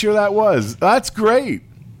pretty sure that's great.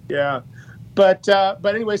 Yeah. But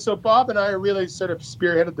anyway, so Bob and I really sort of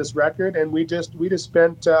spearheaded this record, and we just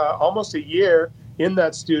spent almost a year in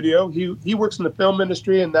that studio. He works in the film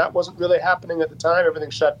industry, and that wasn't really happening at the time. Everything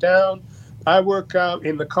shut down. I work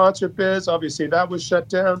in the concert biz. Obviously, that was shut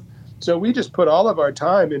down. So we just put all of our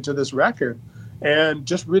time into this record and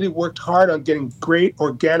just really worked hard on getting great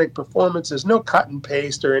organic performances, no cut and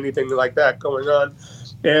paste or anything like that going on.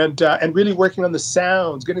 And really working on the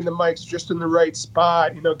sounds, getting the mics just in the right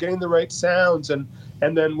spot, getting the right sounds. And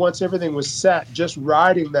then once everything was set, just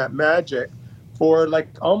riding that magic for like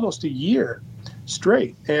almost a year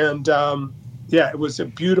straight. And it was a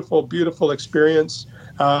beautiful, beautiful experience.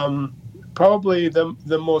 Probably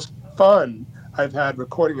the most fun I've had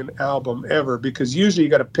recording an album ever, because usually you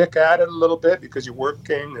got to pick at it a little bit because you're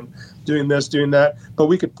working and doing this, doing that. But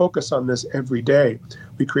we could focus on this every day.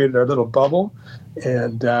 We created our little bubble,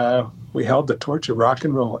 and we held the torch of rock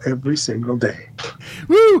and roll every single day.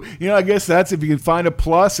 Woo! I guess that's if you can find a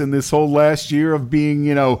plus in this whole last year of being,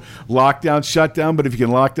 lockdown, shutdown. But if you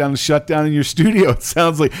can lock down and shut down in your studio, it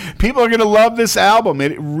sounds like people are going to love this album.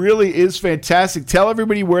 It really is fantastic. Tell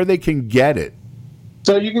everybody where they can get it.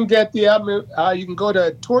 So you can get the album. You can go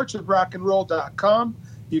to torchofrockandroll.com.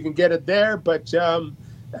 You can get it there, but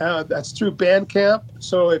that's through Bandcamp.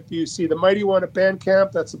 So if you see the Mighty One at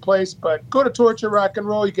Bandcamp, that's the place. But go to Torch of Rock and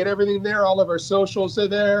Roll. You get everything there. All of our socials are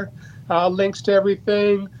there. Links to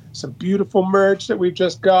everything. Some beautiful merch that we've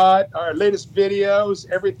just got. Our latest videos.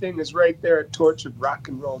 Everything is right there at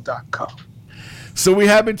torchofrockandroll.com. So we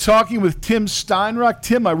have been talking with Tim Steinrock.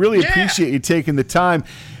 Tim, I really appreciate you taking the time.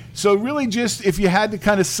 So really just, if you had to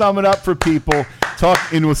kind of sum it up for people, talk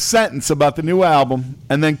in a sentence about the new album,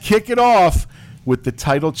 and then kick it off with the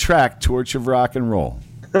title track, Torch of Rock and Roll.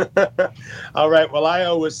 All right. Well, I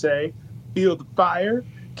always say, feel the fire,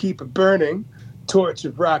 keep it burning, Torch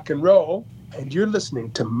of Rock and Roll, and you're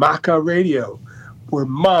listening to Maka Radio, where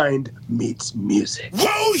mind meets music.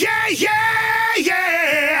 Whoa, yeah, yeah,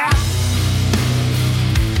 yeah!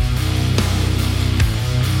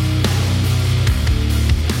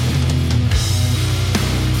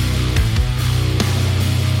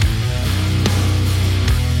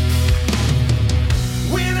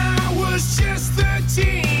 Just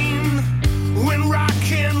 13, when rock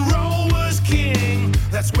and roll was king.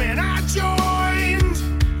 That's when I joined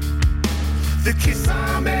the Kiss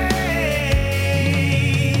Army.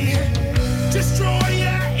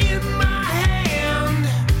 Destroyer in my hand,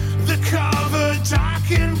 the cover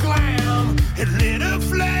dark and glam. It lit a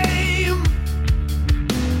flame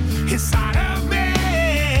inside of me.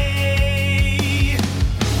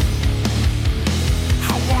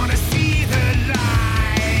 I wanna see the light.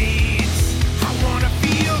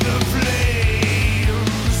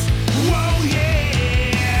 Whoa,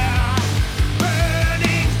 yeah,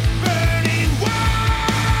 burning, burning,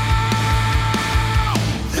 whoa.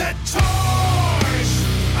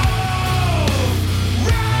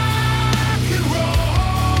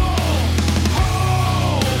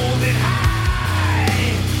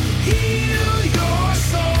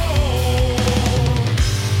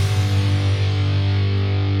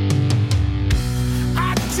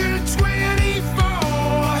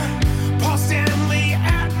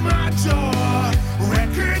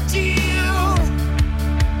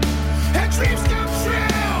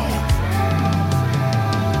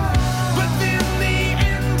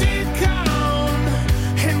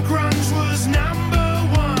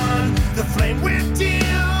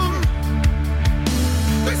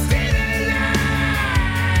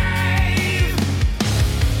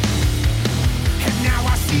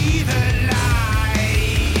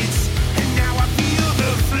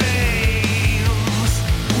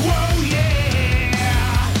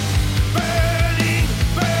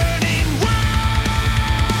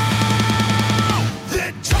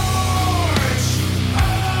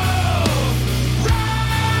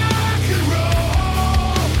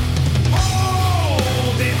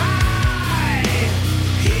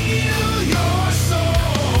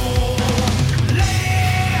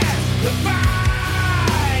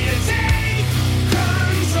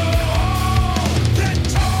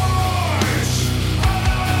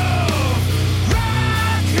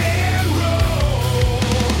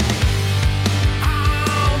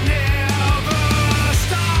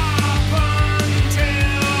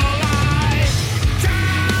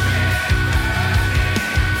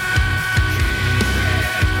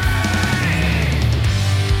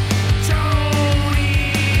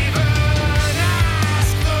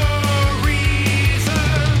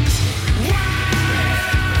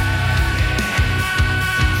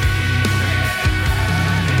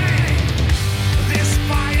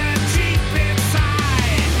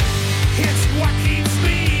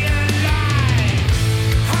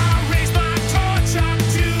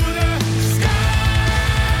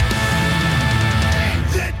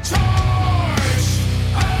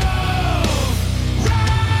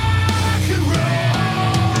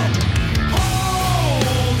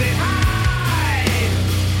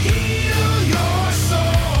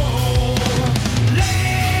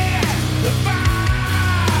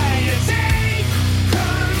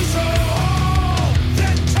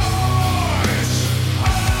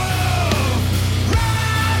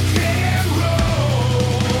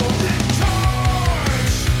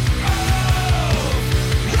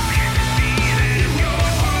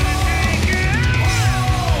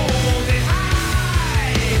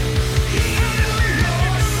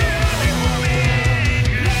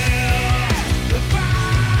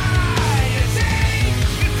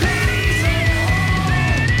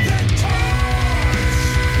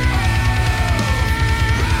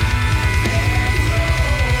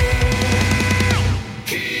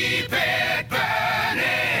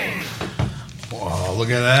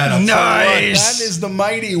 at that. I'll tell you what, Nice. that is the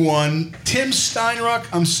mighty one. Tim Steinruck,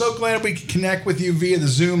 I'm so glad we could connect with you via the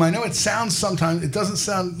Zoom. I know it sounds sometimes, it doesn't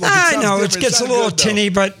sound like it sounds I know, it different. gets a sounds little good, though. tinny,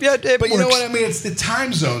 but it But you know works. what I mean? It's the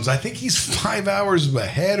time zones. I think he's 5 hours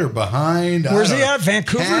ahead or behind. I Where's don't he know. at?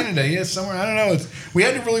 Vancouver? Canada, yeah, somewhere. I don't know. We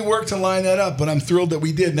had to really work to line that up, but I'm thrilled that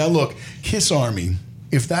we did. Now, look, Kiss Army,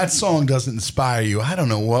 if that song doesn't inspire you, I don't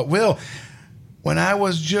know what will. When I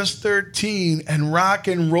was just 13 and rock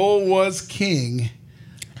and roll was king,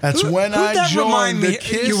 that's when who'd I that remind joined the me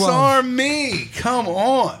Kiss you of? Army. Come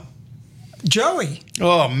on. Joey.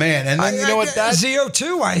 Oh, man. And then you know what? That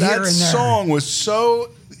ZO2 I hear that in there. song was so.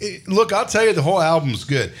 Look, I'll tell you, the whole album's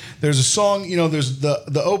good. There's a song, there's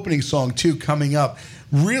the opening song too coming up.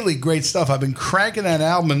 Really great stuff. I've been cranking that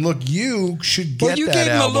album, and look, you should get Well, you that gave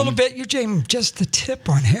him album. a little bit. You gave him just the tip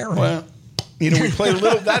on Harem. Well, we played a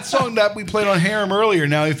little. That song that we played on Harem earlier.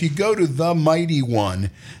 Now, if you go to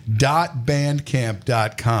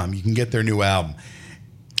themighty1.bandcamp.com, you can get their new album.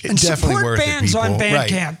 And definitely support worth bands it, people. on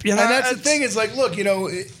Bandcamp. Right. You know, and that's the thing. It's like, look,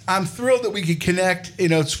 I'm thrilled that we could connect.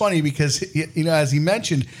 It's funny because, as he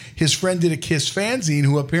mentioned, his friend did a Kiss fanzine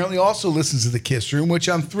who apparently also listens to the Kiss Room, which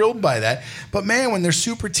I'm thrilled by that. But, man, when they're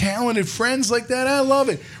super talented friends like that, I love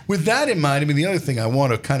it. With that in mind, the other thing I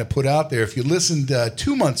want to kind of put out there, if you listened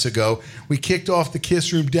 2 months ago, we kicked off the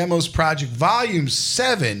Kiss Room Demos Project Volume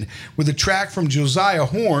 7 with a track from Josiah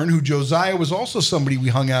Horn, who Josiah was also somebody we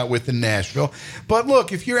hung out with in Nashville. But,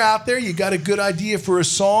 look, if you're out there, you got a good idea for a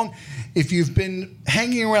song. If you've been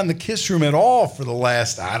hanging around the Kiss Room at all for the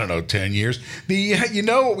last, 10 years, you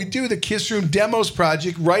know what we do, the Kiss Room Demos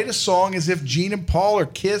Project, write a song as if Gene and Paul or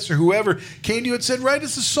Kiss or whoever came to you and said, write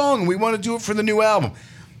us a song, and we want to do it for the new album.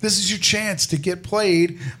 This is your chance to get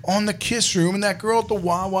played on the Kiss Room, and that girl at the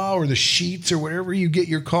Wawa or the Sheets or wherever you get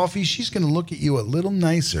your coffee, she's going to look at you a little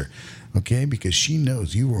nicer. Okay, because she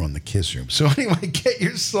knows you were on the Kiss Room. So anyway, get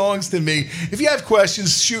your songs to me. If you have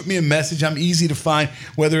questions, shoot me a message. I'm easy to find,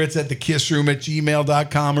 whether it's at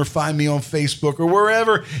thekissroom@gmail.com or find me on Facebook or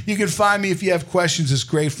wherever you can find me. If you have questions, it's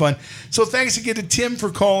great fun. So thanks again to Tim for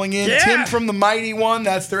calling in. Yeah. Tim from The Mighty One.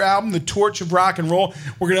 That's their album, The Torch of Rock and Roll.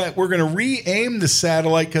 We're gonna re-aim the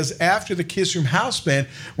satellite because after the Kiss Room House Band,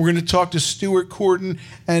 we're gonna talk to Stuart Corden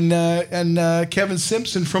and Kevin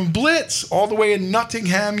Simpson from Blitz, all the way in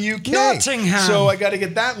Nottingham, UK. Nottingham. So I got to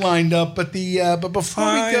get that lined up. But before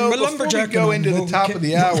we go into the top of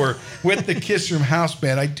the hour with the Kiss Room House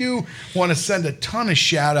Band, I do want to send a ton of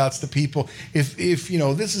shout outs to people. If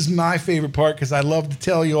this is my favorite part because I love to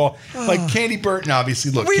tell you all, like Candy Burton, obviously.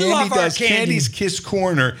 Look, We Candy love our does Candy. Candy's Kiss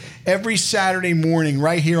Corner every Saturday morning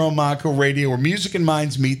right here on Monco Radio, where music and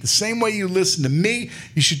minds meet. The same way you listen to me,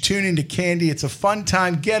 you should tune into Candy. It's a fun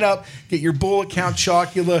time. Get up, get your bullet count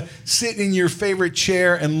chocula, sit in your favorite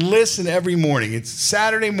chair, and listen every morning. It's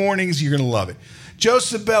Saturday mornings. You're going to love it. Joe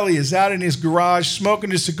Sabelli is out in his garage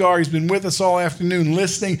smoking his cigar. He's been with us all afternoon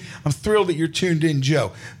listening. I'm thrilled that you're tuned in,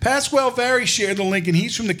 Joe. Pasquale Vary shared the link, and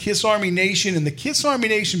he's from the Kiss Army Nation and the Kiss Army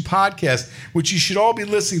Nation podcast, which you should all be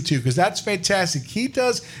listening to because that's fantastic. He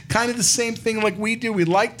does kind of the same thing like we do. We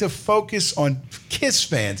like to focus on Kiss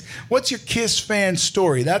fans. What's your Kiss fan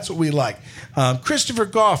story? That's what we like. Christopher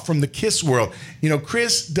Goff from the Kiss World.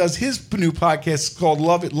 Chris does his new podcast called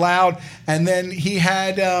Love It Loud, and then he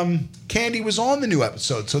had Candy was on the new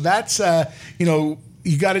episode. So that's, you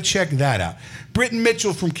got to check that out. Britton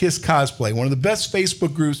Mitchell from Kiss Cosplay, one of the best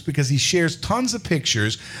Facebook groups because he shares tons of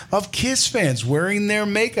pictures of Kiss fans wearing their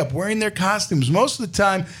makeup, wearing their costumes, most of the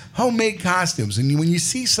time homemade costumes. And when you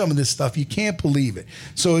see some of this stuff, you can't believe it.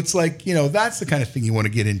 So it's like, that's the kind of thing you want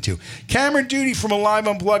to get into. Cameron Duty from Alive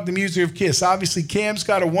Unplugged, the music of Kiss. Obviously, Cam's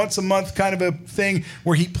got a once a month kind of a thing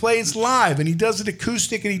where he plays live and he does it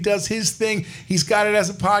acoustic and he does his thing. He's got it as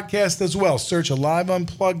a podcast as well. Search Alive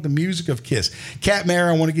Unplugged, the music of Kiss. Kat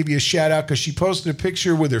Mara, I want to give you a shout out because she posted a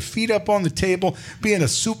picture with her feet up on the table, being a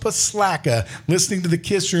super slacker, listening to the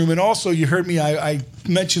Kiss Room. And also, you heard me, I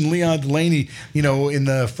mentioned Leon Delaney, in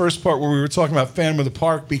the first part where we were talking about Phantom of the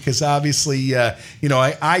Park, because obviously,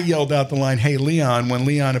 I yelled out the line, "Hey, Leon," when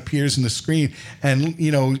Leon appears in the screen. And,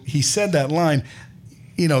 he said that line.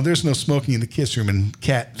 There's no smoking in the Kiss Room, and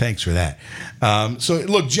Kat, thanks for that. So,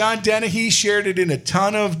 look, John Dennehy shared it in a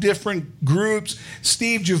ton of different groups.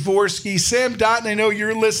 Steve Javorsky, Sam Dotton, I know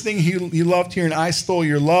you're listening. You loved hearing I Stole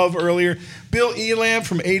Your Love earlier. Bill Elam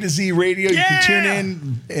from A to Z Radio. You can tune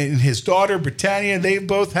in, and his daughter, Britannia. They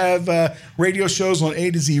both have radio shows on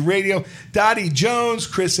A to Z Radio. Dottie Jones,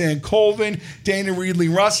 Chris Ann Colvin, Dana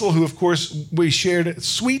Reedley Russell, who, of course, we shared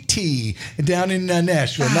Sweet Tea down in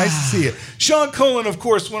Nashville. Nice to see you. Sean Cullen, of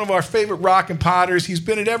course, one of our favorite Rockin' Potters. He's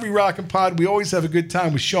been at every Rockin' Pod. We always have a good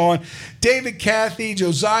time with Sean. David Cathy,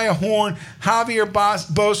 Josiah Horn, Javier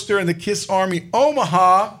Boster, and the Kiss Army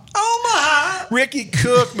Omaha. Ricky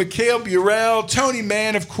Cook, Mikhail Burrell, Tony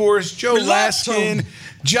Mann, of course, Joe Laskin,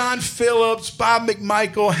 John Phillips, Bob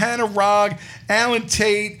McMichael, Hannah Rogg, Alan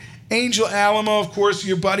Tate, Angel Alamo, of course,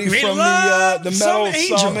 your buddy from the Metal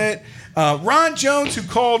Summit. Ron Jones, who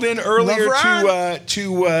called in earlier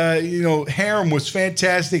to Harem, was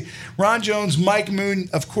fantastic. Ron Jones, Mike Moon,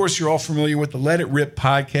 of course, you're all familiar with the Let It Rip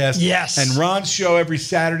podcast. Yes. And Ron's show every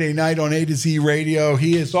Saturday night on A to Z Radio.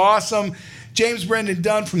 He is awesome. James Brendan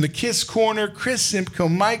Dunn from the Kiss Corner, Chris Simcoe,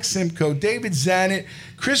 Mike Simcoe, David Zanuck,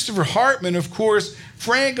 Christopher Hartman, of course,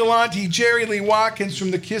 Fran Galante, Jerry Lee Watkins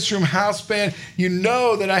from the Kiss Room House Band. You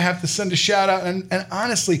know that I have to send a shout out. And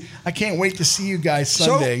honestly, I can't wait to see you guys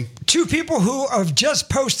Sunday. So, two people who have just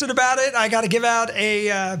posted about it. I got to give out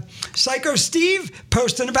a Psycho Steve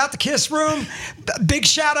posting about the Kiss Room. Big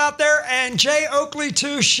shout out there. And Jay Oakley,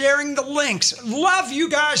 too, sharing the links. Love you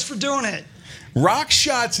guys for doing it. Rock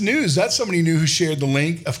Shots News, that's somebody new who shared the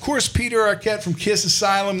link. Of course, Peter Arquette from Kiss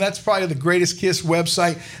Asylum, that's probably the greatest Kiss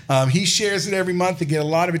website. He shares it every month to get a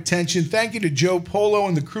lot of attention. Thank you to Joe Polo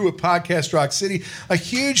and the crew at Podcast Rock City. A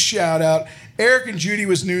huge shout out. Eric and Judy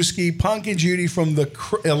Wisniewski, Punk and Judy from the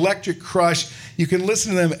Electric Crush. You can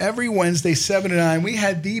listen to them every Wednesday, 7 to 9. We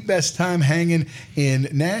had the best time hanging in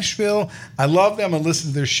Nashville. I love them. I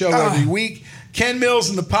listen to their show every week. Ken Mills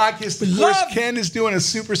in the podcast. Of course, Ken is doing a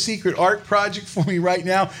super secret art project for me right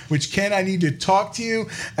now, which, Ken, I need to talk to you.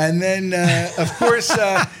 And then, of course,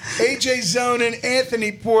 AJ Zonin,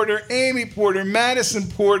 Anthony Porter, Amy Porter, Madison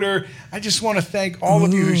Porter. I just want to thank all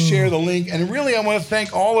of you who share the link. And really, I want to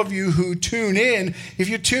thank all of you who tune in. If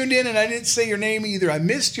you tuned in and I didn't say your name either, I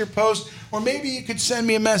missed your post, or maybe you could send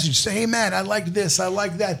me a message. Say, hey, Matt, I liked this. I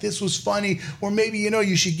liked that. This was funny. Or maybe,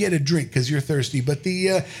 you should get a drink because you're thirsty. But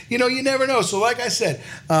you never know. So like I said,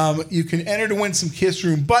 you can enter to win some Kiss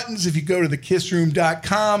Room buttons if you go to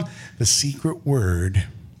thekissroom.com. The secret word,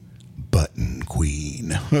 Button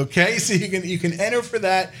Queen. Okay, so you can enter for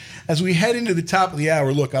that. As we head into the top of the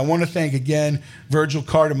hour, look, I want to thank again Virgil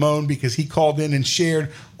Cardamone because he called in and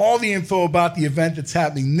shared all the info about the event that's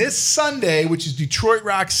happening this Sunday, which is Detroit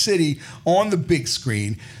Rock City on the big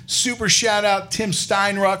screen. Super shout out Tim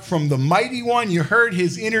Steinruck from The Mighty One. You heard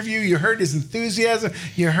his interview, you heard his enthusiasm,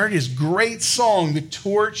 you heard his great song, The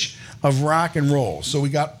Torch of Rock and Roll. So we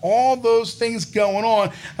got all those things going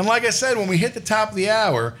on. And like I said, when we hit the top of the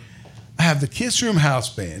hour, I have the Kiss Room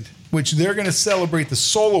House Band, which they're going to celebrate the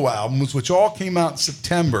solo albums, which all came out in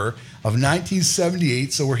September of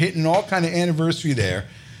 1978. So we're hitting all kind of anniversary there.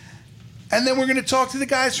 And then we're going to talk to the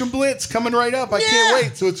guys from Blitz coming right up. I can't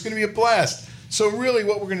wait. So it's going to be a blast. So really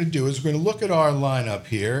what we're going to do is we're going to look at our lineup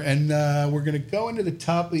here, and we're going to go into the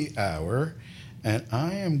top of the hour. And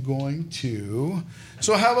I am going to...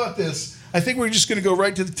 So how about this? I think we're just going to go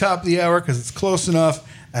right to the top of the hour because it's close enough.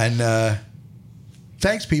 And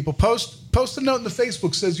thanks, people. Post a note in the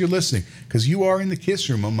Facebook says you're listening because you are in the Kiss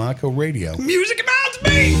Room on Mako Radio. Music about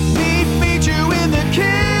me. Meet you in the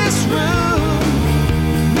Kiss Room.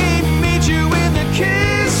 Meet you in the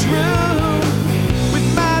Kiss Room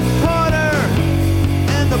with Matt Porter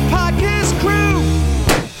and the podcast crew.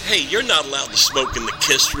 Hey, you're not allowed to smoke in the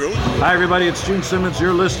Kiss Room. Hi, everybody. It's Gene Simmons.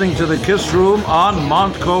 You're listening to the Kiss Room on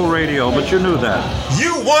Montco Radio, but you knew that.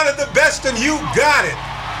 You wanted the best and you got it.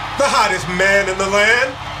 The hottest man in the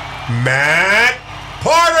land, Matt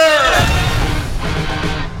Porter!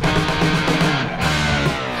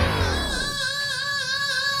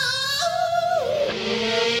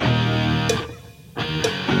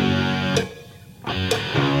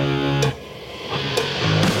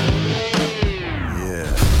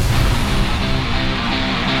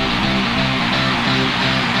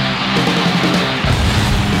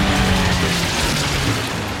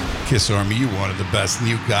 Kiss Army, you wanted the best and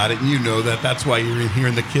you got it, and you know that. That's why you're in here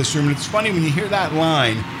in the Kiss Room. And it's funny when you hear that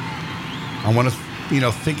line, I want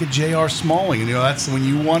to think of J.R. Smalling. And that's when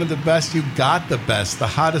you wanted the best, you got the best, the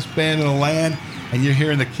hottest band in the land, and you're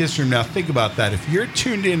here in the Kiss Room. Now think about that. If you're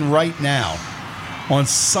tuned in right now it's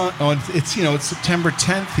September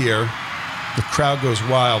 10th here, the crowd goes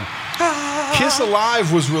wild. Kiss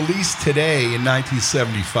Alive was released today in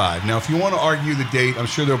 1975. Now, if you want to argue the date, I'm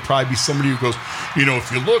sure there'll probably be somebody who goes,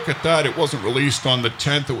 if you look at that, it wasn't released on the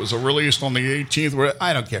 10th. It was released on the 18th.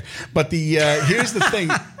 I don't care. But here's the thing.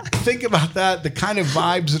 Think about that, the kind of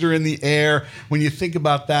vibes that are in the air. When you think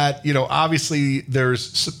about that, obviously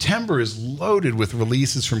September is loaded with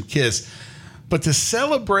releases from Kiss. But to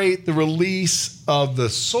celebrate the release of the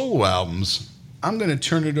solo albums, I'm going to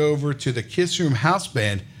turn it over to the Kiss Room House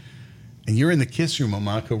Band. And you're in the Kiss Room on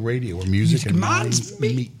Montco Radio, where music and minds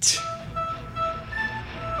meet.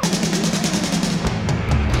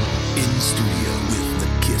 In studio with the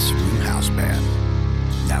Kiss Room House Band.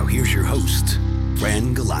 Now here's your host,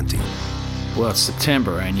 Fran Galante. Well, it's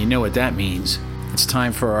September, and you know what that means. It's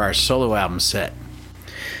time for our solo album set.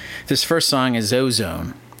 This first song is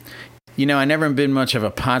Ozone. I never been much of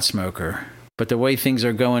a pot smoker, but the way things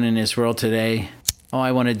are going in this world today, all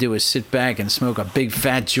I want to do is sit back and smoke a big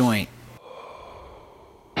fat joint.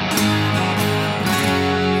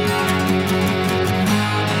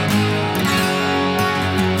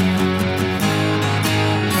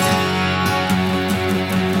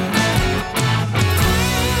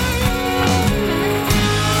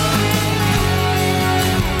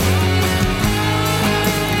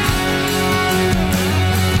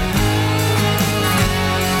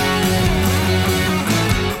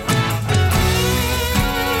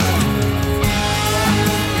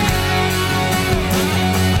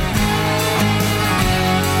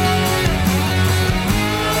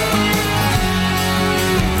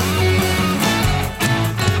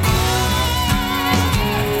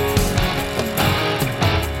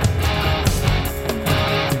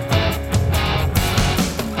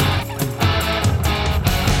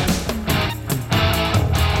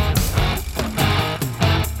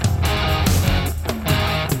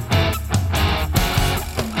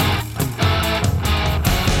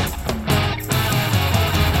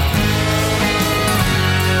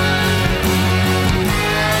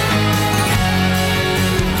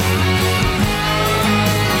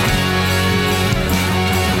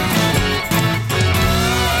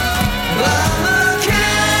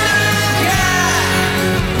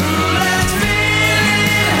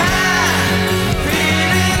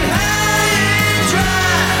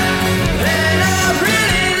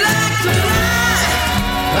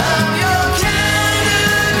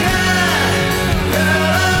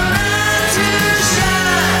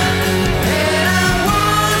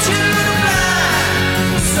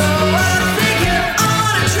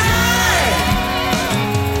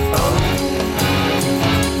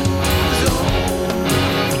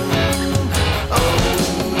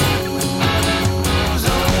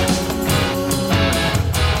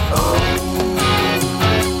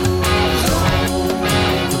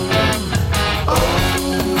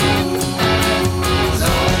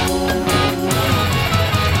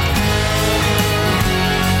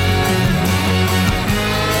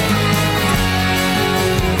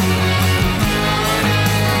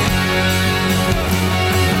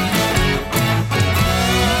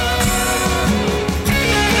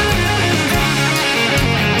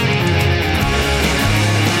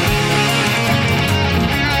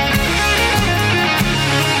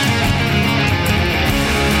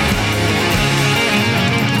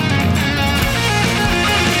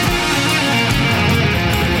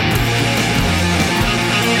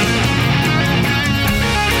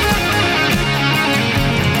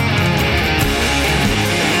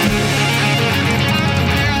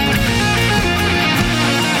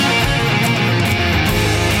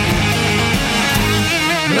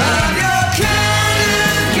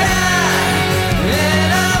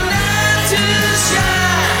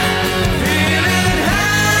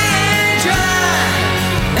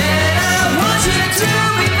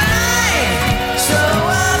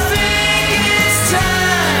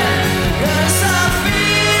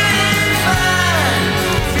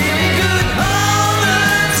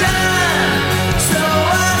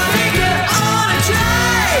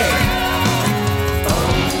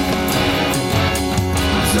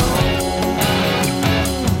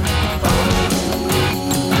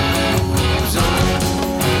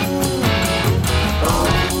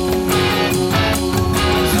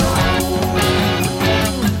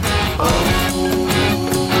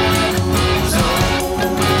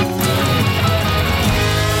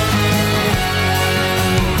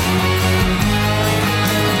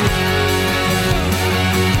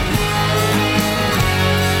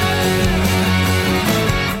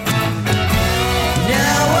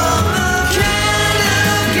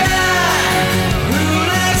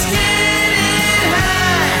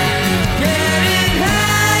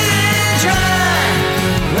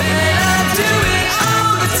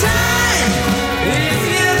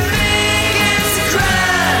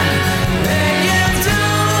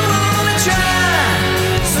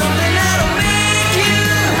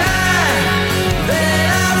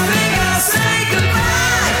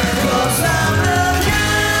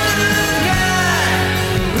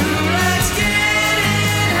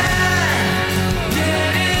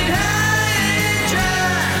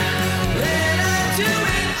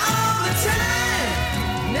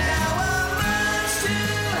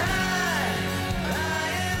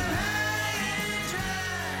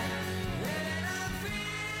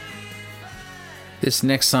 This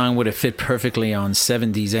next song would have fit perfectly on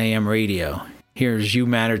 70s AM radio. Here's You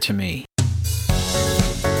Matter to Me.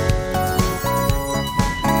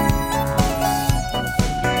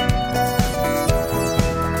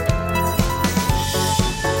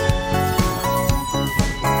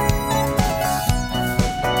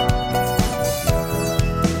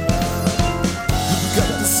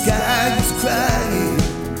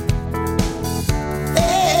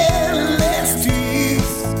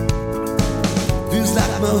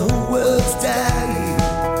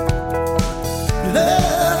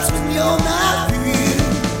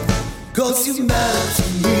 You matter to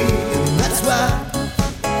me, and that's why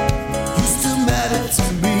you still matter to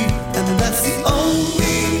me, and that's the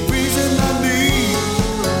only reason I need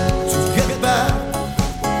to get back.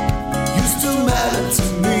 You still matter to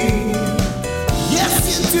me, yes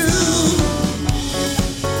you do.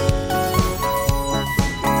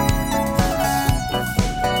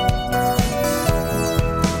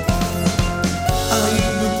 I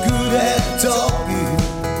ain't good at talking,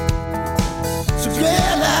 so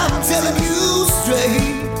girl, I'm telling you.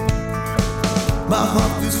 My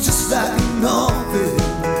heart is just like an orphan.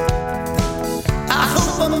 I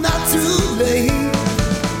hope I'm not too late,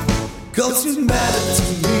 'cause you matter to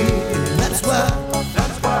me, and that's why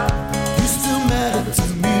you still matter to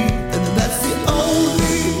me, and that's the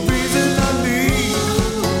only reason I need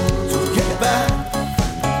to get back.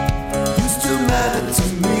 You still matter to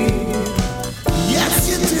me, yes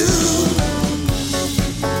you do.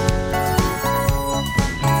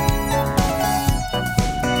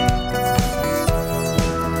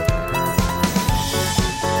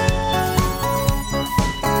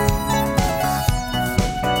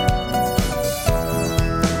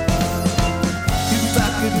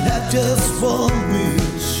 Just one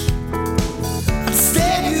wish, I'd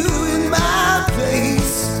stand you in my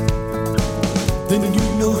place. Then you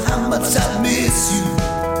know how much I miss you.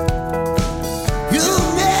 You'll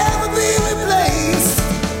never be replaced,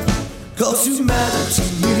 'cause you matter to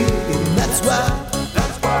me, and that's why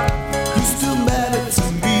you still matter to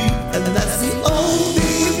me, and that's the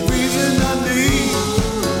only reason I need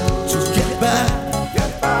to get back.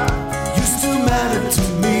 You still matter to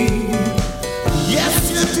me, yes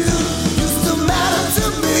you do.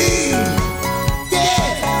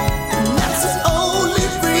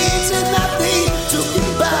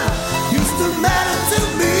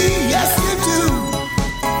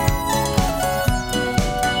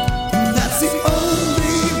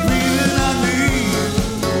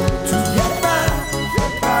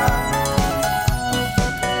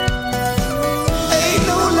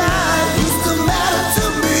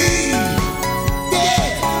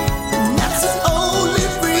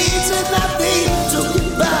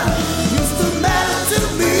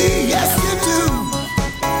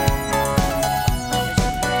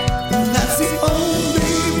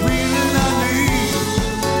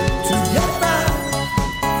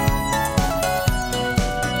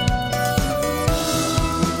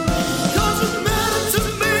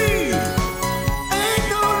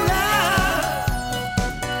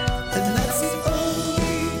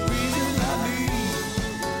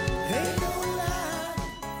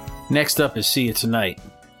 Next up is See You Tonight.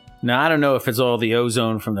 Now, I don't know if it's all the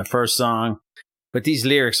ozone from the first song, but these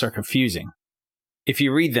lyrics are confusing. If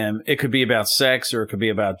you read them, it could be about sex, or it could be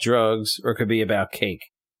about drugs, or it could be about cake.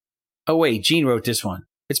 Oh wait, Gene wrote this one.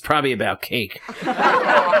 It's probably about cake. I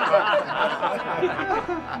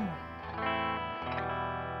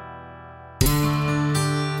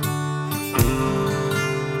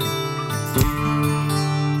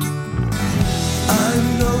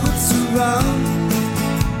know it's around.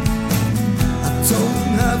 Don't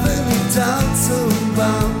have any doubts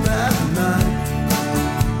about that night.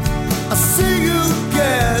 I see you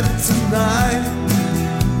get it tonight,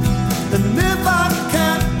 and if I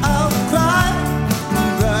can't, I'll cry.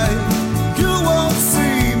 Right? You won't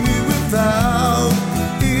see me with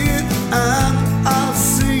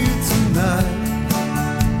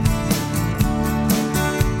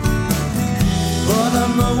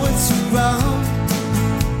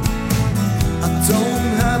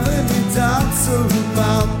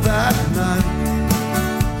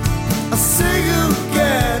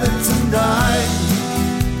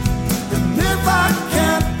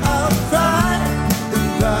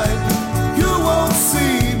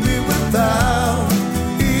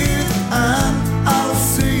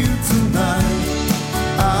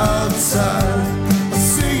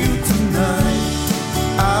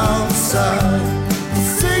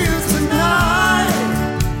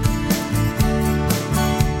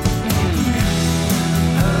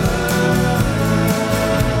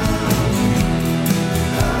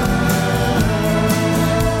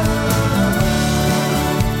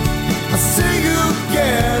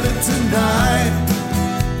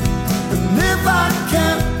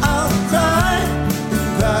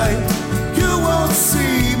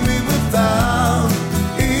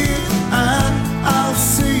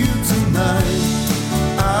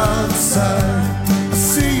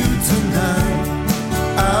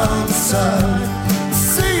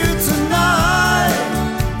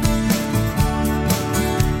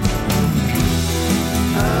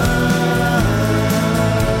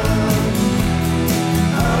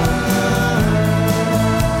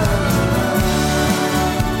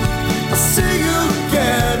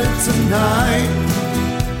tonight.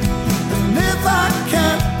 And if I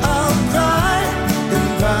can't, I'll cry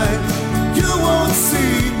and write. You won't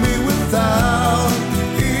see me without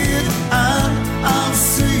it, and I'll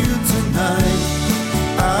see you tonight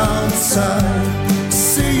outside.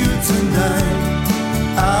 See you tonight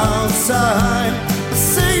outside.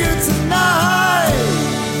 See you tonight.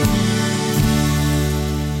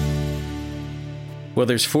 Well,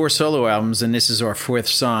 there's 4 solo albums, and this is our 4th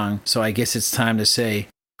song, so I guess it's time to say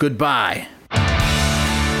goodbye.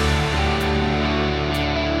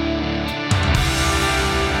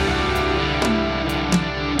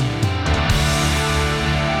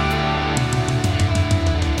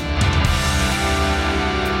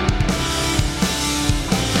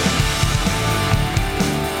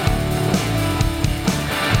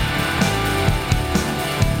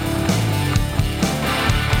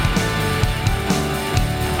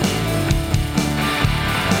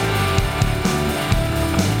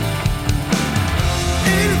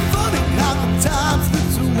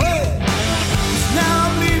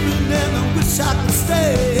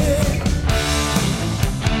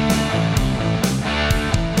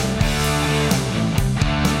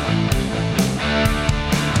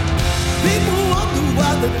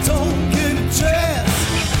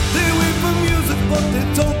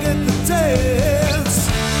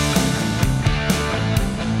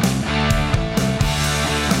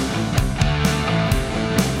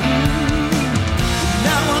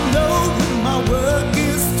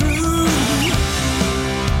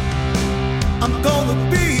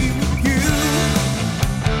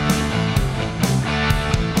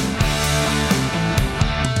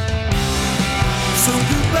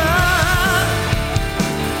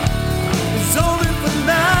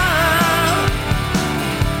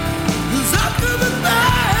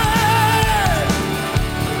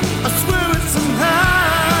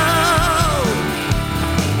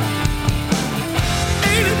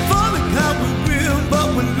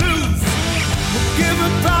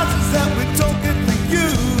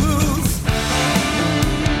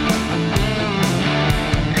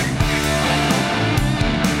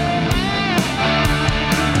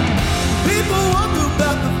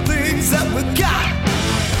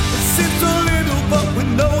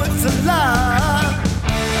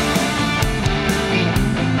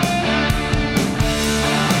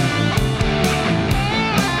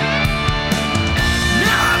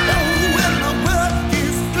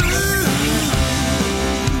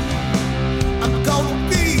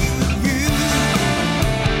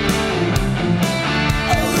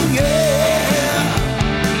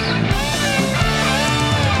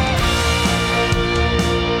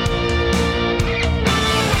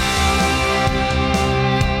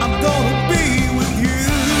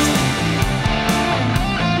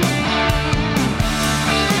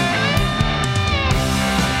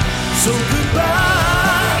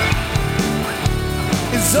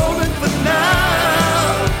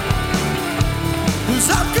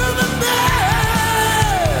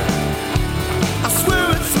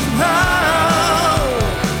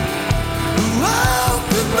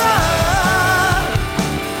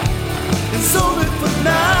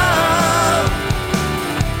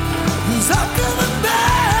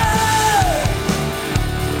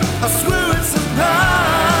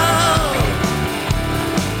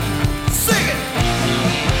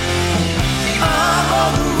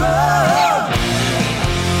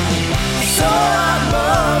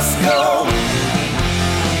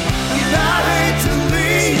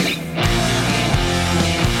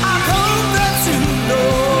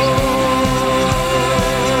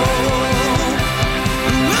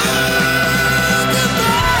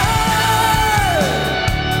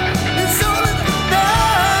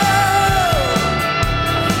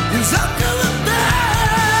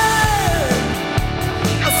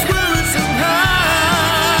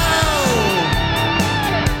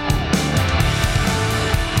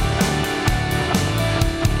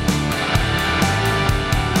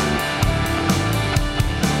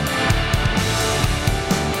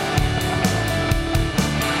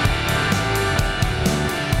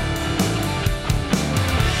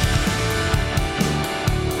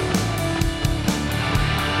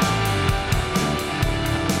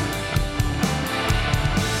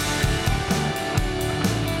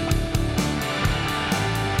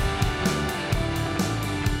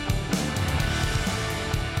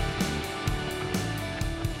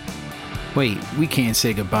 Wait, we can't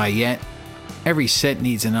say goodbye yet. Every set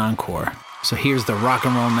needs an encore, so here's the Rock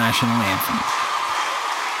and Roll National Anthem.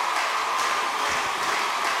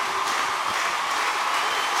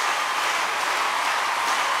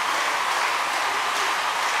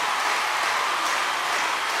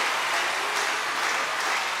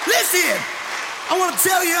 Listen! I want to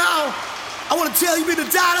tell you how. I want to tell you, be the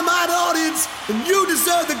dynamite audience, and you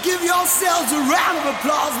deserve to give yourselves a round of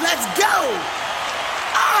applause. Let's go!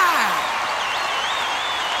 All right!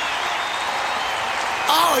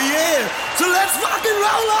 Oh, yeah. So let's rock and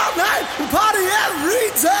roll all night and party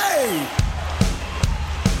every day.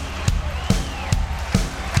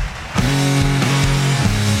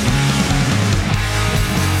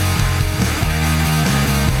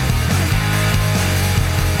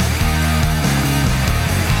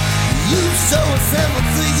 You show us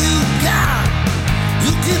everything you got.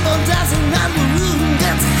 You keep on dancing and the room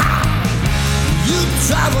gets hot. You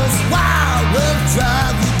drive us wild, we'll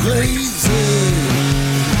drive you crazy.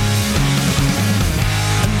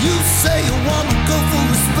 You say you wanna go for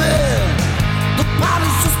a spin. The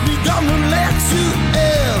party's just begun to let you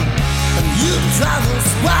in. And you drive us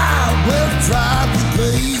wild, we'll drive you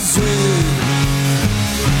crazy.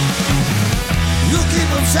 You keep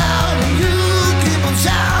on shouting, you keep on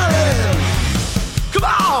shouting. Come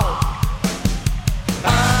on! I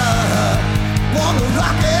wanna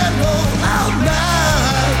rock and roll all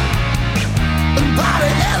night and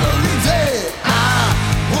party every day. I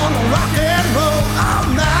wanna rock and roll all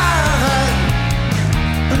night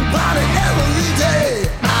and party every day.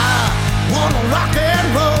 I wanna rock and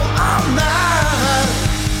roll all night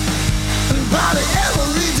and party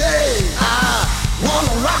every day. I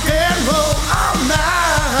wanna rock and roll all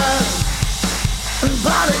night and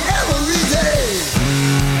party every day.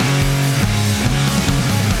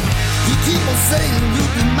 You keep on saying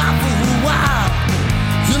you've been mine for a while.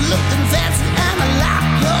 You're looking fancy and I like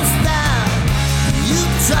your style. You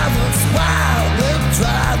drive us wild, we'll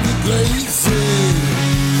drive you crazy.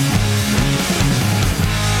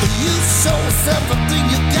 You show us everything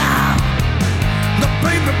you got. The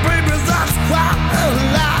baby, baby, that's quite a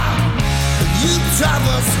lie. You drive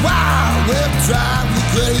us wild, we'll drive you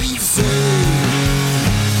crazy.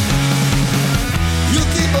 You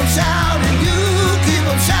keep on shouting, you keep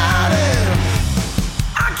on shouting.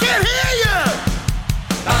 I can't hear you.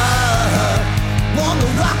 I wanna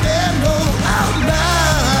rock and roll all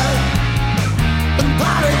night and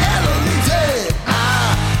party every day. I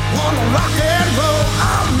wanna rock and roll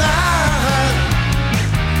all night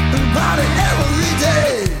and party every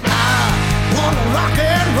day. I wanna rock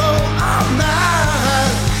and roll all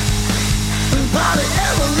night and party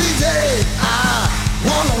every day. I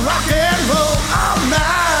wanna rock and roll all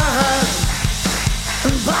night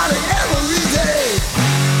and party every day.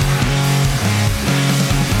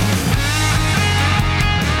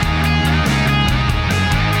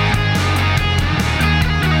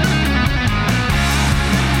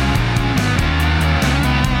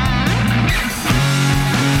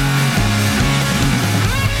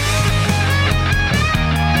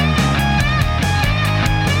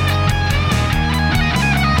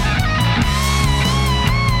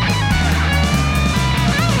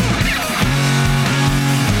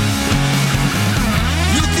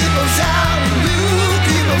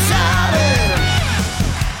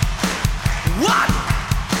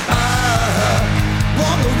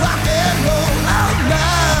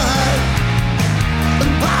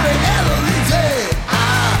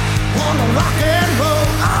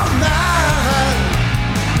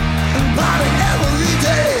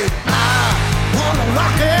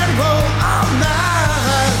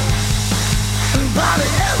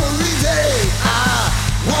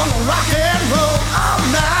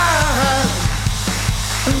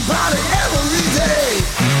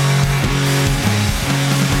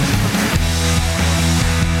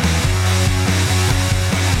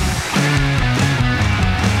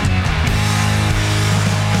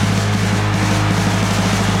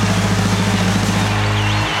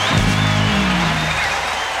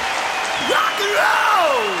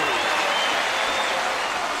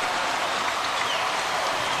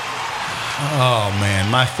 Oh, man,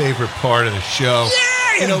 my favorite part of the show.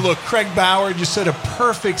 Yeah! You know, look, Craig Bauer just said a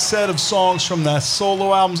perfect set of songs from the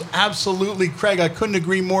solo albums. Absolutely, Craig, I couldn't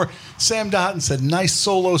agree more. Sam Dotton said, nice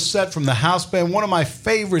solo set from the house band. One of my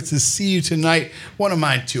favorites is See You Tonight. One of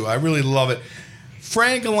mine, too. I really love it.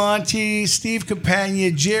 Fran Galante, Steve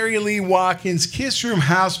Campagna, Jerry Lee Watkins, Kiss Room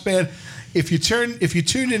House Band. If you tuned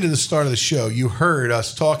into the start of the show, you heard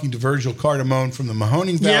us talking to Virgil Cardamone from the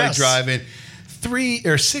Mahoning Valley Drive-In,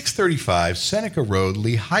 635 Seneca Road,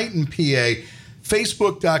 Lehighton, PA.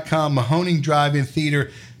 Facebook.com, Mahoning Drive-In Theater.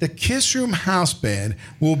 The Kiss Room House Band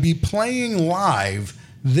will be playing live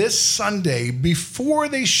this Sunday before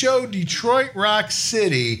they show Detroit Rock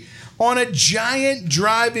City on a giant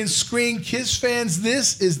drive-in screen. Kiss fans,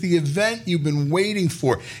 this is the event you've been waiting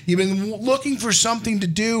for. You've been looking for something to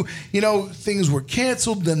do. You know, things were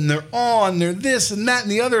canceled, then they're on, they're this and that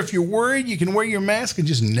and the other. If you're worried, you can wear your mask and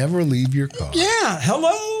just never leave your car. Yeah,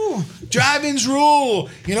 hello. Drive-ins rule.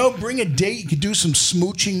 You know, bring a date. You could do some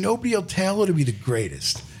smooching. Nobody will tell. It'll be the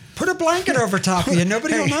greatest. Put a blanket over top of you.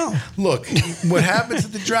 Nobody will know. Look, what happens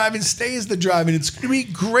at the drive-in stays the drive-in. It's going to be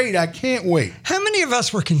great. I can't wait. How many of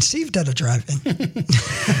us were conceived at a drive-in?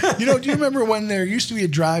 You know, do you remember when there used to be a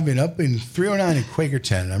drive-in up in 309 in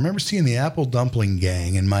Quakertown? I remember seeing the Apple Dumpling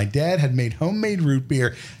Gang, and my dad had made homemade root beer,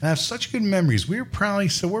 and I have such good memories. We're probably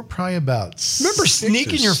about Remember 6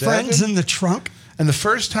 sneaking or your 7? friends in the trunk? And the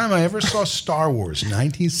first time I ever saw Star Wars,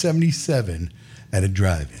 1977, at a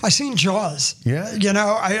drive-in. I seen Jaws. Yeah. You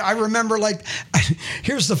know, I remember, like,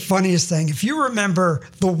 here's the funniest thing. If you remember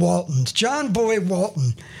the Waltons, John Boy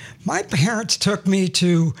Walton, my parents took me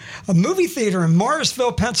to a movie theater in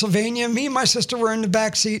Morrisville, Pennsylvania. Me and my sister were in the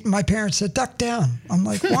back seat, and my parents said, duck down. I'm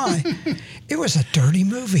like, why? It was a dirty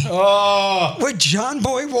movie. Oh. With John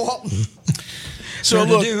Boy Walton. So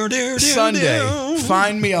look, Sunday,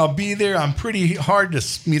 find me. I'll be there. I'm pretty hard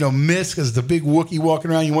to miss because the big Wookiee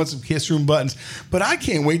walking around. You want some Kiss Room buttons, but I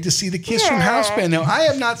can't wait to see the Kiss Room house band. Now I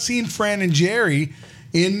have not seen Fran and Jerry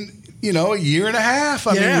in a year and a half.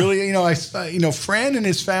 I mean, really, Fran and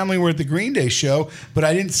his family were at the Green Day show, but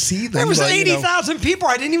I didn't see them. There was 80,000 people.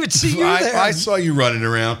 I didn't even see you there. I saw you running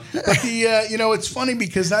around. But it's funny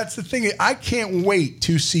because that's the thing. I can't wait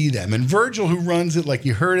to see them. And Virgil, who runs it, like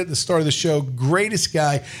you heard at the start of the show, greatest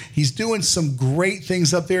guy. He's doing some great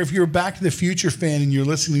things up there. If you're a Back to the Future fan and you're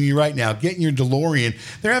listening to me right now, get in your DeLorean.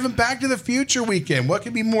 They're having Back to the Future weekend. What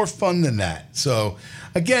could be more fun than that? So,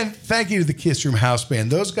 again, thank you to the Kiss Room House Band.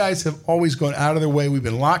 Those guys have always gone out of their way. We've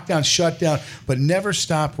been locked down, shut down, but never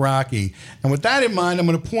stop rocking. And with that in mind, I'm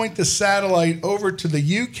going to point the satellite over to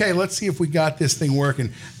the UK. Let's see if we got this thing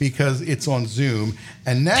working because it's on Zoom.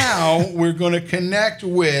 And now we're going to connect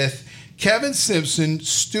with Kevin Simpson,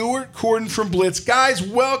 Stuart Corden from Blitz. Guys,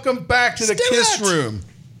 welcome back to the Kiss Room.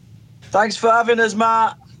 Thanks for having us,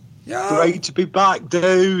 Matt. Great to be back,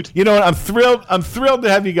 dude. You know what? I'm thrilled to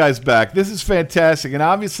have you guys back. This is fantastic. And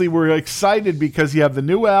obviously we're excited because you have the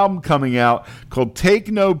new album coming out called Take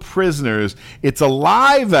No Prisoners. It's a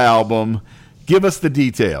live album. Give us the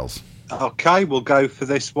details. Okay, we'll go for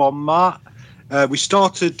this one, Matt. We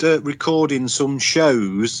started recording some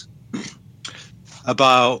shows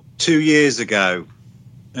about 2 years ago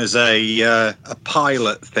as a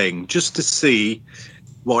pilot thing, just to see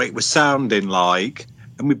what it was sounding like.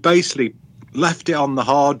 And we basically left it on the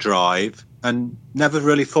hard drive and never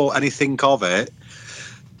really thought anything of it.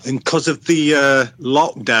 And because of the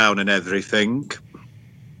lockdown and everything,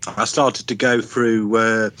 I started to go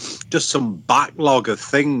through just some backlog of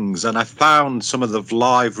things. And I found some of the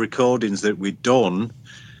live recordings that we'd done.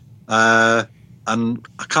 And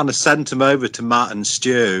I kind of sent them over to Matt and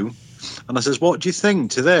Stu. And I says, what do you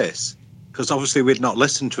think to this? Because obviously we'd not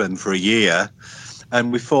listened to him for a year.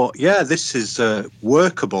 And we thought, yeah, this is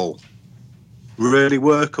workable, really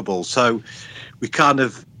workable. So we kind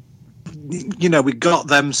of, we got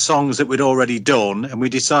them songs that we'd already done, and we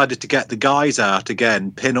decided to get the guys out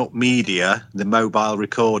again, Pin Up Media, the mobile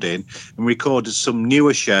recording, and recorded some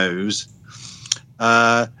newer shows.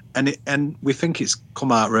 And we think it's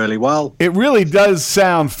come out really well. It really does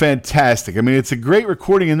sound fantastic. I mean, it's a great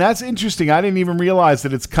recording, and that's interesting. I didn't even realize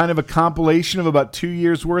that it's kind of a compilation of about 2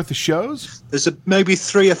 years' worth of shows. There's maybe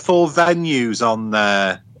 3 or 4 venues on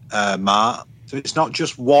there, Matt. So it's not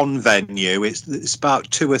just one venue. It's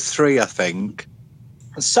about 2 or 3, I think.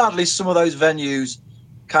 And sadly, some of those venues,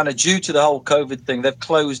 kind of due to the whole COVID thing, they've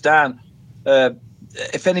closed down.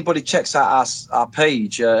 If anybody checks out our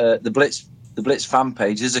page, the Blitz fan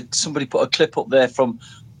page, somebody put a clip up there from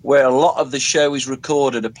where a lot of the show is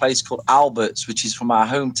recorded, a place called Albert's, which is from our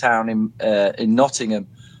hometown in Nottingham.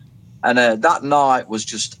 And that night was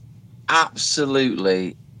just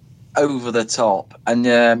absolutely over the top. And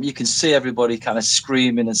you can see everybody kind of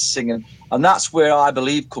screaming and singing. And that's where I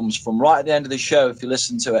believe comes from. Right at the end of the show, if you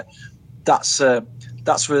listen to it, that's where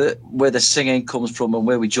the singing comes from and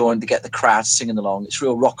where we join to get the crowd singing along. It's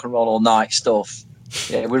real rock and roll all night stuff.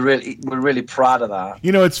 Yeah, we're really proud of that.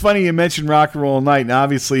 You know, it's funny you mentioned Rock and Roll All Night, and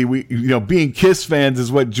obviously we, being Kiss fans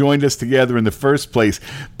is what joined us together in the first place.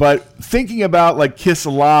 But thinking about like Kiss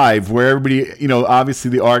Alive, where everybody, obviously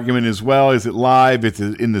the argument as well, is it live? It's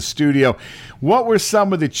in the studio. What were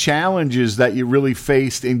some of the challenges that you really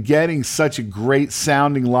faced in getting such a great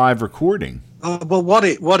sounding live recording? Well, what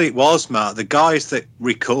it was, Matt, the guys that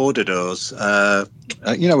recorded us, are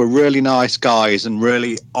really nice guys and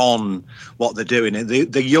really on what they're doing.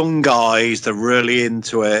 The young guys, they're really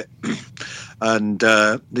into it, and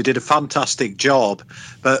they did a fantastic job.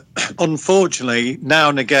 But unfortunately, now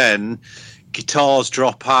and again, guitars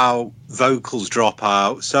drop out, vocals drop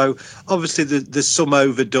out. So obviously there's some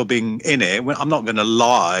overdubbing in it. I'm not going to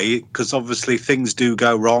lie, because obviously things do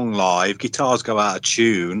go wrong live. Guitars go out of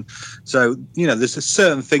tune. So, there's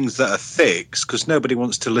certain things that are fixed because nobody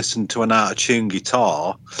wants to listen to an out of tune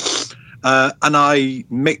guitar. And I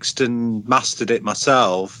mixed and mastered it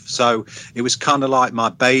myself. So it was kind of like my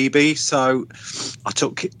baby. So I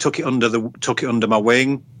took it under my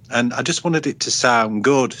wing. And I just wanted it to sound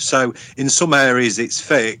good. So in some areas it's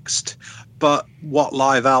fixed, but what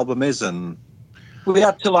live album isn't? We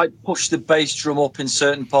had to push the bass drum up in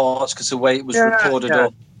certain parts because the way it was recorded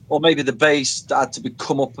up, or maybe the bass had to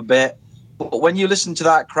come up a bit. But when you listen to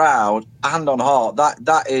that crowd, hand on heart,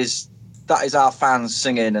 that is our fans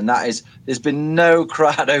singing, and there's been no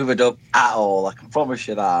crowd overdub at all. I can promise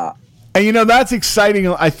you that. And, that's exciting.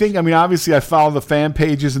 Obviously I follow the fan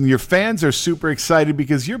pages, and your fans are super excited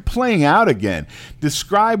because you're playing out again.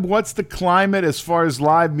 Describe what's the climate as far as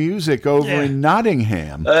live music over in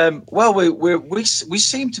Nottingham. Well, we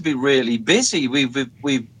seem to be really busy. We've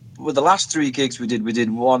with the last 3 gigs we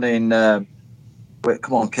did one in, come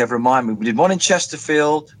on, Kev, remind me. We did one in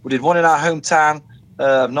Chesterfield. We did one in our hometown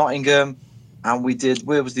of Nottingham. And we did,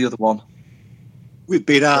 where was the other one? We've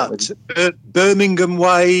been at Birmingham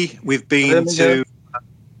Way. We've been to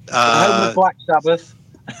home of Black Sabbath.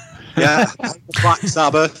 Black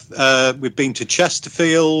Sabbath. We've been to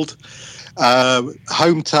Chesterfield,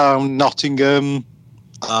 hometown Nottingham.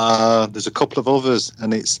 There's a couple of others,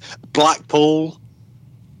 and it's Blackpool,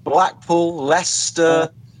 Leicester,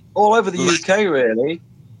 all over the UK, really.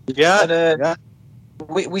 Yeah, and,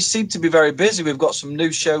 we seem to be very busy. We've got some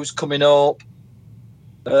new shows coming up.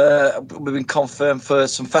 We've been confirmed for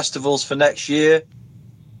some festivals for next year,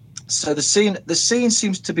 so the scene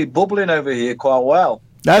seems to be bubbling over here quite well.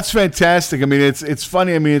 That's fantastic. It's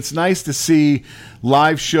funny. It's nice to see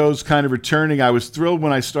live shows kind of returning. I was thrilled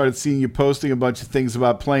when I started seeing you posting a bunch of things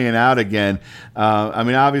about playing out again.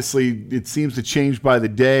 Obviously it seems to change by the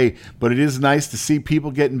day, but it is nice to see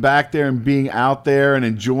people getting back there and being out there and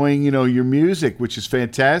enjoying, your music, which is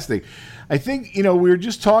fantastic. I think, we were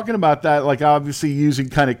just talking about that, obviously using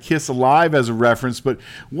kind of Kiss Alive as a reference, but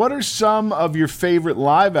what are some of your favorite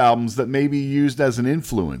live albums that may be used as an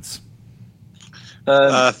influence?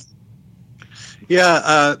 I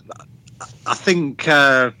think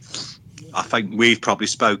we've probably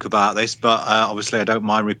spoke about this, but obviously I don't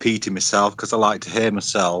mind repeating myself because I like to hear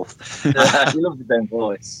myself. You love the same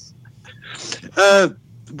voice.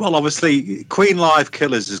 Well, obviously, Queen Live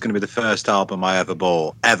Killers is going to be the first album I ever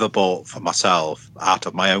bought for myself out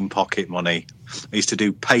of my own pocket money. I used to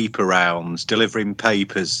do paper rounds, delivering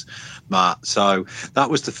papers, Matt. So that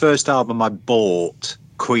was the first album I bought,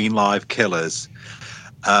 Queen Live Killers.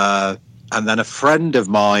 And then a friend of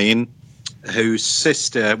mine, whose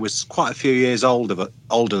sister was quite a few years older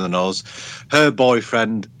than us, her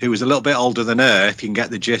boyfriend, who was a little bit older than her, if you can get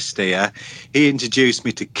the gist here, he introduced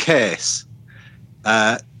me to Kiss.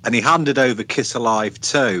 And he handed over Kiss Alive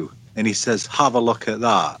 2, and he says, have a look at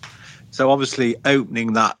that. So obviously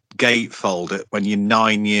opening that gatefold when you're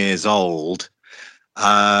 9 years old,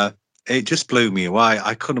 it just blew me away.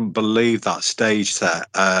 I couldn't believe that stage set.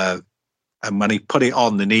 And when he put it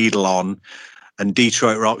on, the needle on, and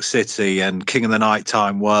Detroit Rock City and King of the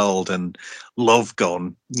Nighttime World and Love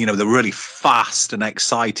Gun, the really fast and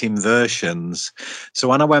exciting versions. So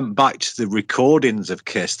when I went back to the recordings of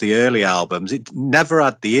Kiss, the early albums, it never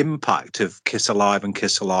had the impact of Kiss Alive and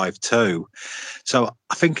Kiss Alive 2. So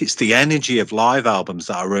I think it's the energy of live albums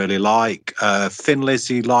that I really like. Thin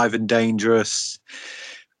Lizzy, Live and Dangerous,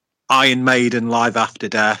 Iron Maiden, Live After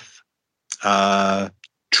Death,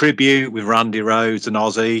 Tribute with Randy Rhoads and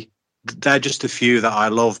Ozzy. They're just a few that I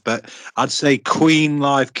love, but I'd say Queen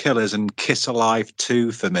Live Killers and Kiss Alive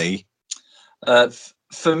 2 for me.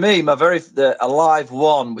 For me, the Alive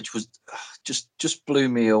 1, which was just blew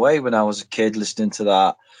me away when I was a kid listening to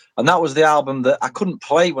that. And that was the album that I couldn't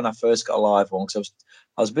play when I first got Alive 1 because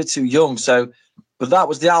I was a bit too young. But that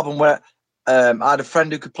was the album where I had a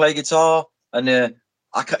friend who could play guitar, and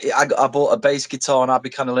I bought a bass guitar, and I'd be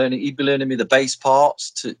kind of he'd be learning me the bass parts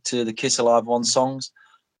to the Kiss Alive 1 songs.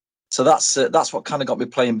 So that's what kind of got me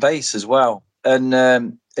playing bass as well. And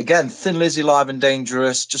again, Thin Lizzy, Live and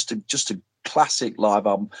Dangerous, just a classic live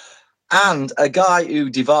album, and a guy who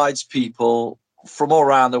divides people from all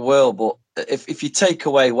around the world. But if you take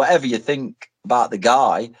away whatever you think about the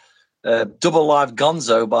guy, Double Live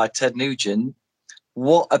Gonzo by Ted Nugent.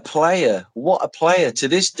 What a player. What a player. To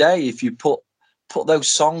this day, if you put those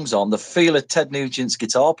songs on, the feel of Ted Nugent's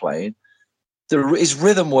guitar playing, his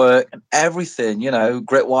rhythm work and everything,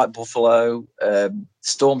 Great White Buffalo,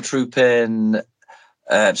 Stormtrooping,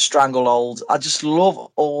 Stranglehold. I just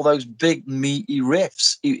love all those big, meaty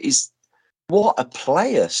riffs. What a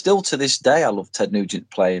player. Still to this day, I love Ted Nugent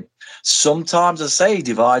playing. Sometimes I say he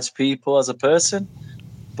divides people as a person,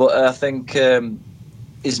 but I think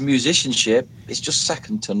his musicianship is just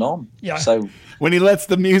second to none. Yeah. So when he lets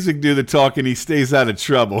the music do the talking, he stays out of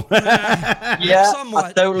trouble. Yeah,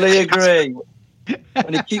 I totally agree.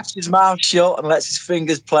 When he keeps his mouth shut and lets his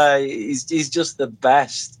fingers play, he's just the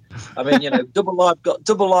best. I mean, Double Live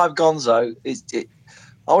Gonzo.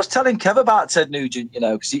 I was telling Kev about Ted Nugent,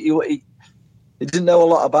 because he didn't know a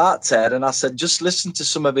lot about Ted, and I said, just listen to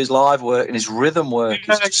some of his live work and his rhythm work.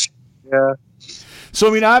 Yeah. So,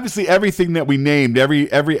 I mean, obviously everything that we named,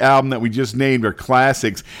 every album that we just named are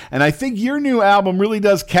classics. And I think your new album really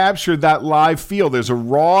does capture that live feel. There's a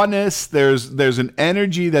rawness, there's an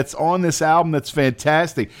energy that's on this album that's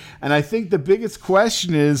fantastic. And I think the biggest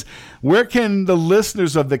question is, where can the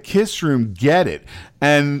listeners of the Kiss Room get it?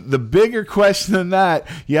 And the bigger question than that,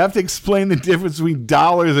 you have to explain the difference between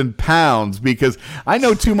dollars and pounds, because I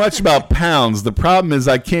know too much about pounds. The problem is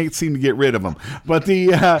I can't seem to get rid of them. But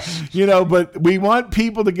but we want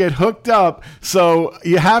people to get hooked up, so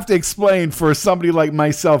you have to explain for somebody like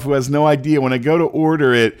myself who has no idea when I go to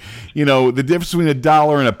order it, the difference between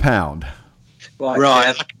 $1 and a pound.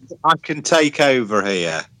 Right. I can take over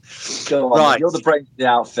here. Go on, right. You're the brains of the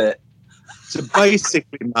outfit. So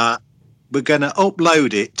basically, Matt, we're going to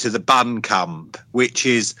upload it to the Bandcamp, which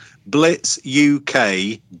is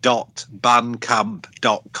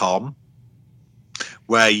blitzuk.bandcamp.com,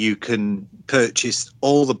 where you can purchase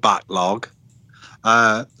all the backlog.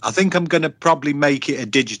 I think I'm going to probably make it a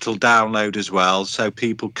digital download as well, so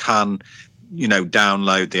people can,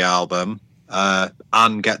 download the album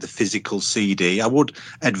and get the physical CD. I would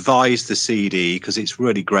advise the CD because it's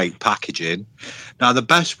really great packaging. Now, the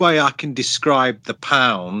best way I can describe the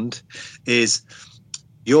pound is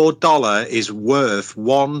your dollar is worth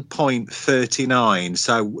 1.39,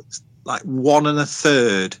 so like 1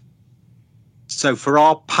 1/3. So for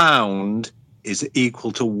our pound is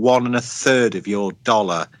equal to 1 1/3 of your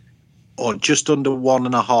dollar, or just under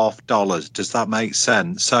 $1.50. Does that make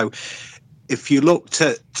sense? So if you looked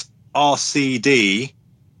at our CD,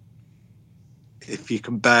 if you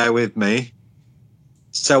can bear with me,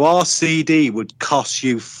 so our CD would cost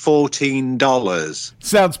you $14.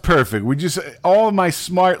 Sounds perfect. All of my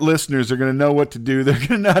smart listeners are going to know what to do. They're going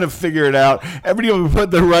to know how to figure it out. Everybody will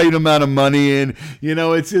put the right amount of money in.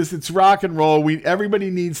 It's rock and roll. Everybody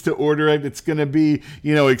needs to order it. It's going to be,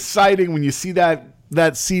 exciting when you see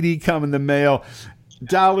that CD come in the mail.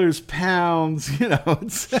 Dollars, pounds,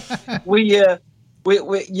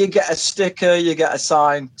 you get a sticker, you get a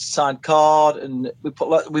signed card, and we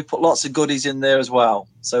put lots of goodies in there as well.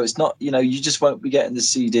 So it's not, you just won't be getting the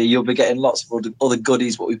CD. You'll be getting lots of other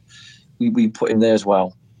goodies what we put in there as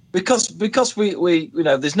well. Because we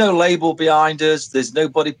there's no label behind us. There's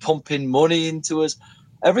nobody pumping money into us.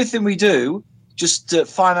 Everything we do just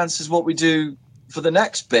finances what we do for the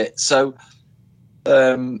next bit. So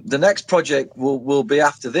the next project will be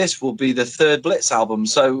after this will be the third Blitz album.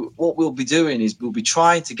 So what we'll be doing is we'll be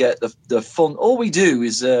trying to get the fun. All we do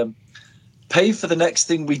is pay for the next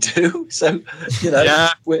thing we do. So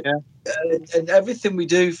and everything we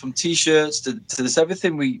do, from T-shirts to this,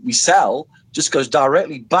 everything we sell just goes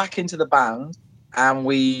directly back into the band, and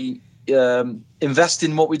we invest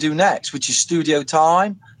in what we do next, which is studio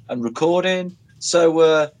time and recording.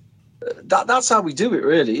 So that's how we do it,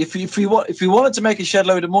 really. If we wanted to make a shed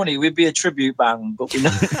load of money, we'd be a tribute band, but we're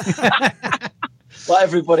not like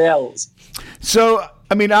everybody else. So,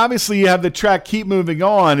 I mean, obviously you have the track Keep Moving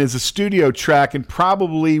On as a studio track, and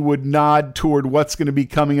probably would nod toward what's going to be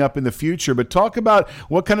coming up in the future. But talk about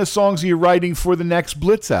what kind of songs are you writing for the next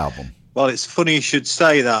Blitz album? Well, it's funny you should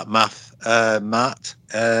say that, Matt.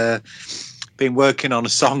 Been working on a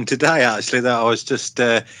song today, actually, that I was just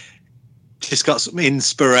got some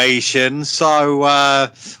inspiration. So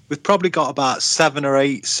we've probably got about 7 or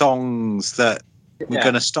 8 songs that we're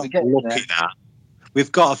going to start looking at.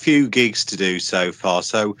 We've got a few gigs to do so far.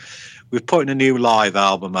 So we're putting a new live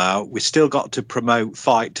album out. We've still got to promote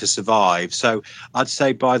Fight to Survive. So I'd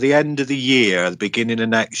say by the end of the year, the beginning of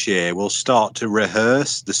next year, we'll start to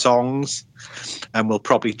rehearse the songs, and we'll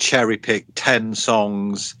probably cherry pick 10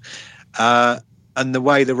 songs. And the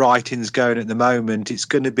way the writing's going at the moment, it's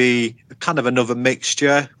going to be kind of another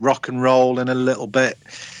mixture, rock and roll and a little bit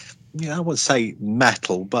I wouldn't say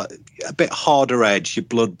metal, but a bit harder edge. Your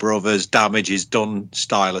Blood Brothers, Damage Is Done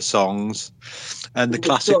style of songs, and the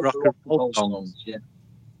classic rock and roll songs. Yeah,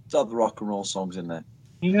 still have the rock and roll songs in there.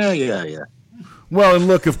 Yeah. Well, and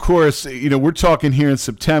look, of course, we're talking here in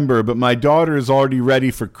September, but my daughter is already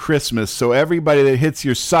ready for Christmas. So everybody that hits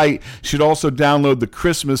your site should also download the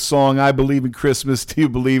Christmas song, I Believe in Christmas, Do You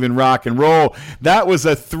Believe in Rock and Roll? That was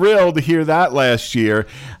a thrill to hear that last year.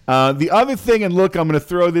 The other thing, and look, I'm going to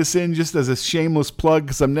throw this in just as a shameless plug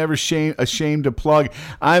because I'm never ashamed to plug.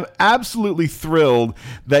 I'm absolutely thrilled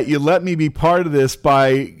that you let me be part of this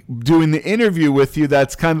by doing the interview with you.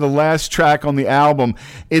 That's kind of the last track on the album.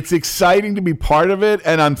 It's exciting to be part of it,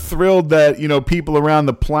 and I'm thrilled that people around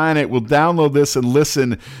the planet will download this and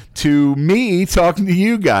listen to me talking to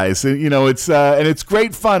you guys. And it's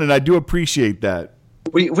great fun, and I do appreciate that.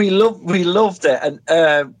 We loved it, and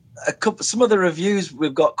some of the reviews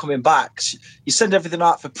we've got coming back. You send everything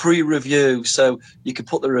out for pre-review, so you can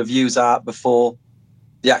put the reviews out before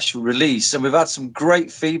the actual release. And we've had some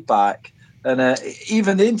great feedback. And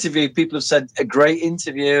even the interview, people have said a great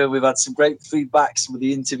interview. We've had some great feedback with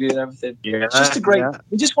the interview and everything. Yeah, it's just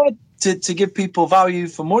we just wanted to give people value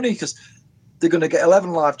for money because they're going to get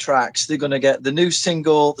 11 live tracks. They're going to get the new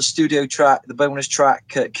single, the studio track, the bonus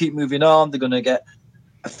track, Keep Moving On. They're going to get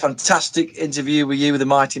a fantastic interview with you, with the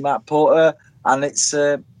mighty Matt Porter. And it's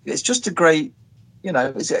just a great,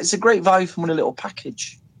 it's a great value for money little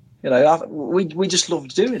package. We just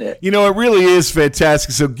loved doing it. It really is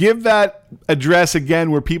fantastic. So give that address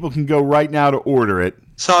again where people can go right now to order it.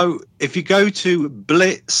 So if you go to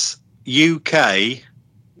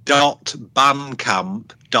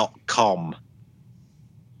blitzuk.bandcamp.com,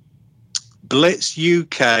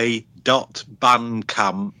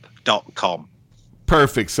 blitzuk.bandcamp.com.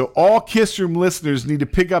 Perfect. So all Kiss Room listeners need to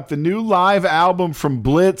pick up the new live album from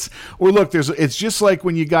Blitz. Or look, it's just like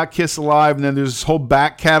when you got Kiss Alive and then there's this whole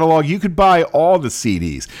back catalog. You could buy all the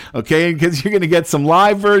CDs, okay? Because you're going to get some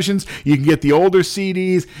live versions. You can get the older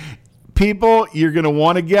CDs. People, you're going to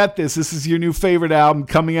want to get this. This is your new favorite album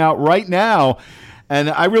coming out right now. And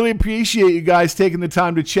I really appreciate you guys taking the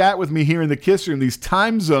time to chat with me here in the Kiss Room. These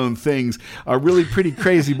time zone things are really pretty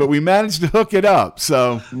crazy, but we managed to hook it up.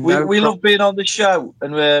 So we love being on the show.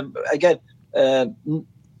 And again,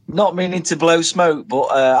 not meaning to blow smoke, but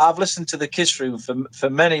I've listened to the Kiss Room for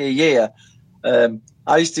many a year. I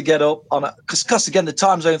used to get up on because again the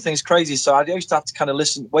time zone thing's crazy. So I used to have to kind of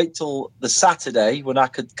wait till the Saturday when I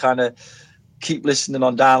could kind of keep listening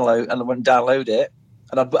on download and when download it.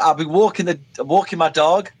 And I'd be walking my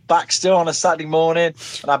dog back still on a Saturday morning,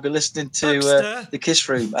 and I'd be listening to the Kiss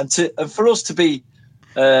Room, and for us to be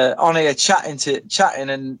on here chatting,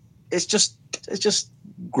 and it's just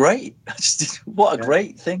great. What a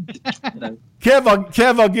great thing,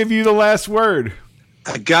 Kev, I'll give you the last word.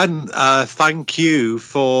 Again, thank you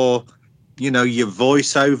for your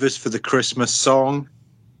voiceovers for the Christmas song.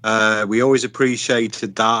 We always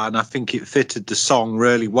appreciated that, and I think it fitted the song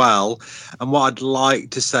really well. And what I'd like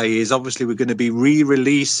to say is, obviously, we're going to be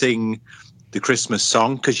re-releasing the Christmas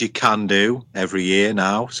song because you can do every year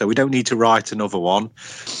now, so we don't need to write another one.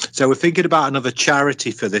 So we're thinking about another charity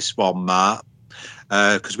for this one, Matt,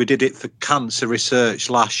 because we did it for cancer research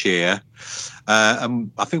last year.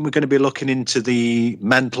 And I think we're going to be looking into the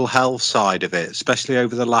mental health side of it, especially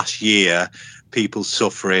over the last year. People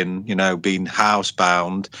suffering, being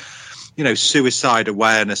housebound, suicide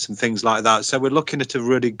awareness and things like that. So we're looking at a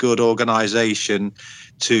really good organisation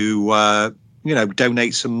to,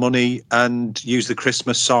 donate some money and use the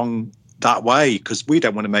Christmas song that way, because we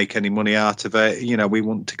don't want to make any money out of it. We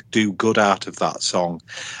want to do good out of that song.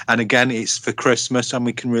 And again, it's for Christmas and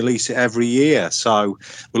we can release it every year. So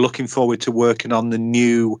we're looking forward to working on the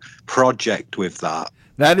new project with that.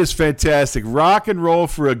 That is fantastic. Rock and roll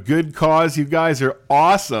for a good cause. You guys are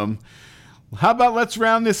awesome. How about let's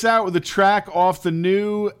round this out with a track off the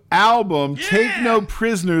new album, Take No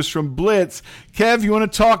Prisoners from Blitz. Kev, you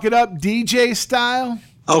want to talk it up DJ style?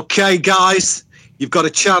 Okay, guys. You've got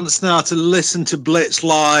a chance now to listen to Blitz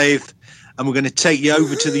live, and we're going to take you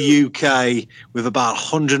over to the UK with about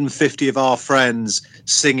 150 of our friends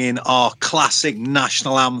singing our classic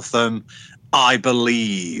national anthem, I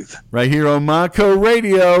Believe. Right here on Montco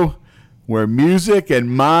Radio, where music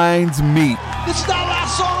and minds meet. This is our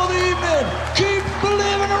last song of the evening. Keep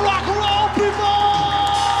believing in rock and roll, people!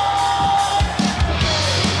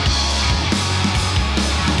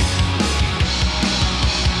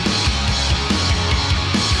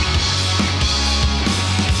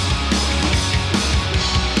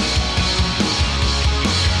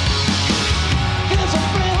 Here's a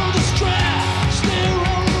friend distress, stay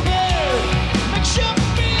around the bed. Makes you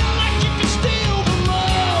feel like you can steal the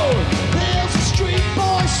road.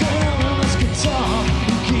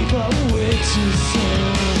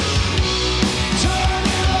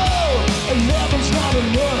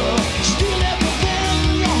 enough. Still everything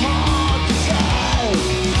your heart desires.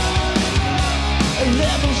 And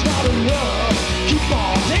level's not enough. Keep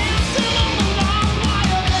on dancing on the line while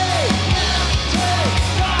you take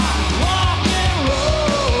rock and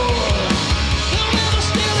roll. They'll never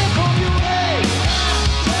steal it from you.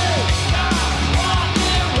 Take rock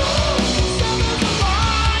and roll. Summer's a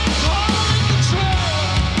line, calling the trail.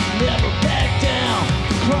 Never back down,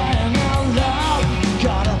 crying out loud.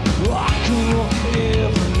 Gotta rock and roll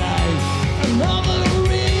every night. Another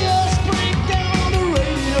Rios break down the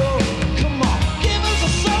radio. Come on, give us a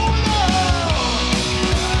solo.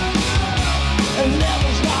 And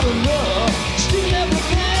never's not enough. Steal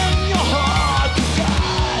everything your heart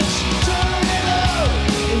desires. Turn it up.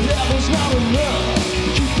 And never's not enough.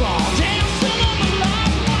 Keep on dancing on the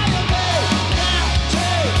line while you take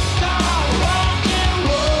rock and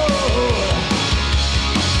roll.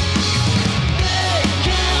 They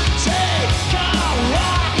can't take our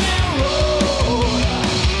rock and roll.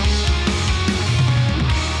 They can't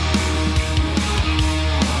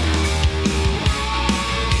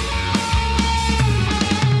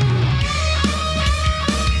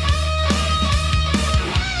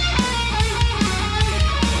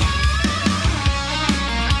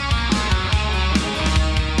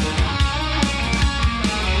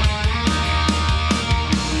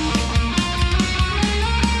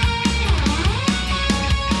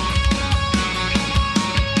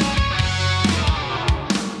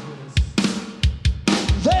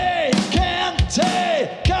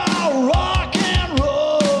take our rock and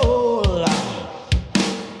roll.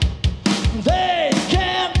 They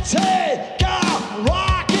can't take our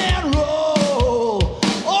rock and roll.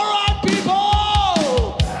 All right, people.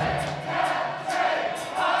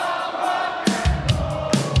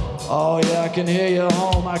 Oh yeah, I can hear you at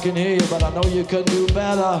home. I can hear you, but I know you could do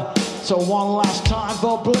better. So one last time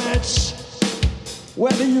for Blitz.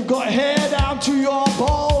 Whether you've got hair down to your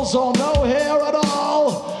balls or no hair at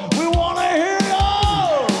all, we want to hear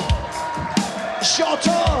you! Shut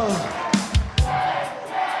up!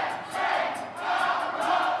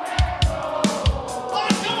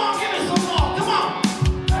 Come on, give me some more, come on!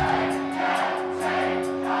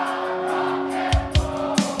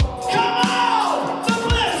 Come on! The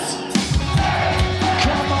Blitz!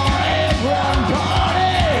 Come on,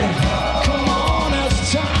 everybody! Come on,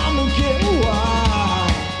 it's time to get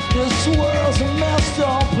wild. This world's a messed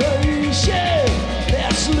up place, yeah.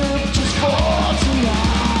 Let's live just for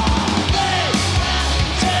tonight.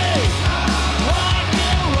 Take rock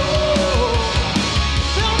and roll.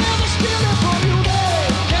 They'll never steal it from you. They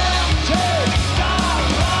can't take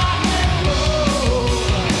rock and roll.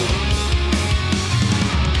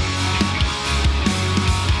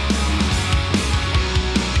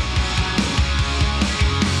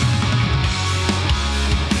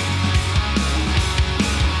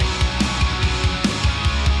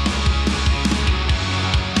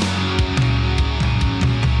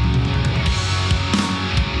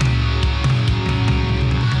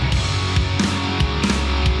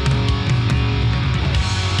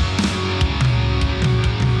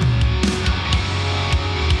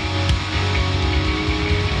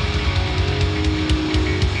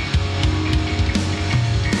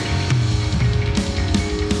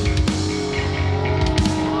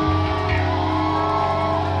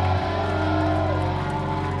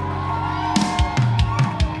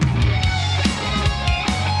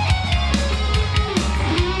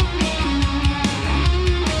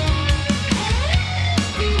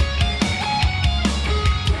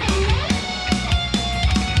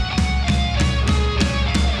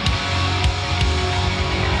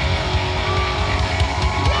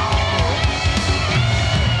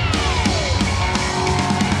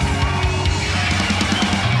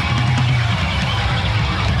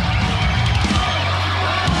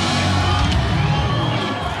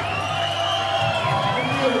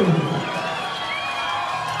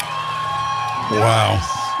 Wow.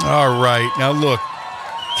 All right. Now, look,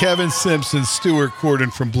 Kevin Simpson, Stuart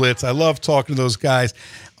Corden from Blitz. I love talking to those guys.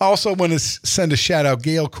 I also want to send a shout out,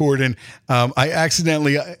 Gail Corden. I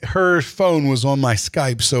accidentally, her phone was on my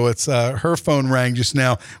Skype, so it's her phone rang just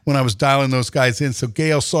now when I was dialing those guys in. So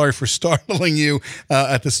Gail, sorry for startling you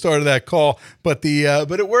at the start of that call, but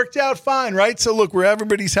it worked out fine, right? So look, where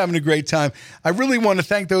everybody's having a great time. I really want to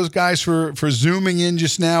thank those guys for zooming in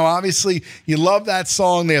just now. Obviously, you love that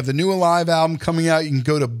song. They have the new Alive album coming out. You can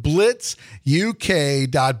go to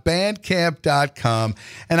blitzuk.bandcamp.com.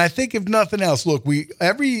 And I think if nothing else, look,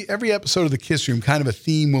 every every episode of the Kiss Room, kind of a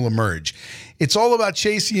theme will emerge. It's all about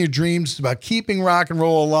chasing your dreams. It's about keeping rock and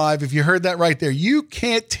roll alive. If you heard that right there, you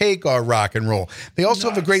can't take our rock and roll. They also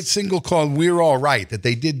have a great single called We're All Right that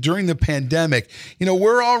they did during the pandemic. You know,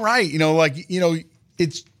 we're all right. You know, like, you know,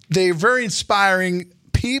 they're very inspiring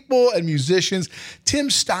people and musicians. Tim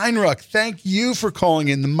Steinruck, thank you for calling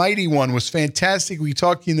in. The Mighty One was fantastic. We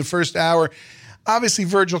talked to you in the first hour. Obviously,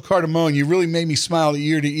 Virgil Cardamone, you really made me smile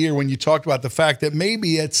ear to ear when you talked about the fact that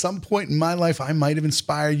maybe at some point in my life, I might have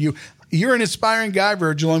inspired you. You're an inspiring guy,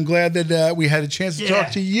 Virgil. I'm glad that we had a chance to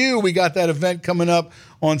talk to you. We got that event coming up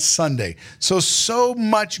on Sunday. So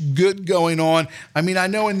much good going on. I mean, I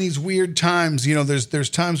know in these weird times, you know, there's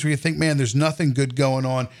times where you think, man, there's nothing good going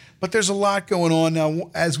on. But there's a lot going on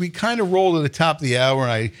now. As we kind of roll to the top of the hour,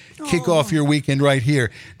 I kick off your weekend right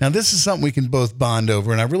here. Now, this is something we can both bond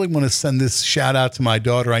over, and I really want to send this shout out to my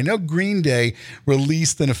daughter. I know Green Day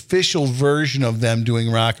released an official version of them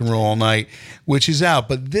doing Rock and Roll All Night, which is out.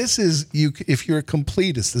 But this is, if you're a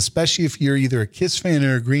completist, especially if you're either a Kiss fan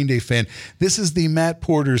or a Green Day fan, this is the Matt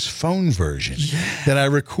Porter's phone version that I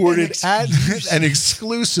recorded at an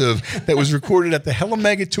exclusive that was recorded at the Hella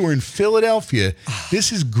Mega Tour in Philadelphia.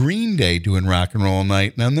 This is Green Day doing Rock and Roll All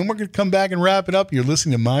Night. Now, and then we're going to come back and wrap it up. You're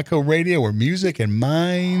listening to Montco Radio, where music and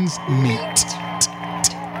minds meet.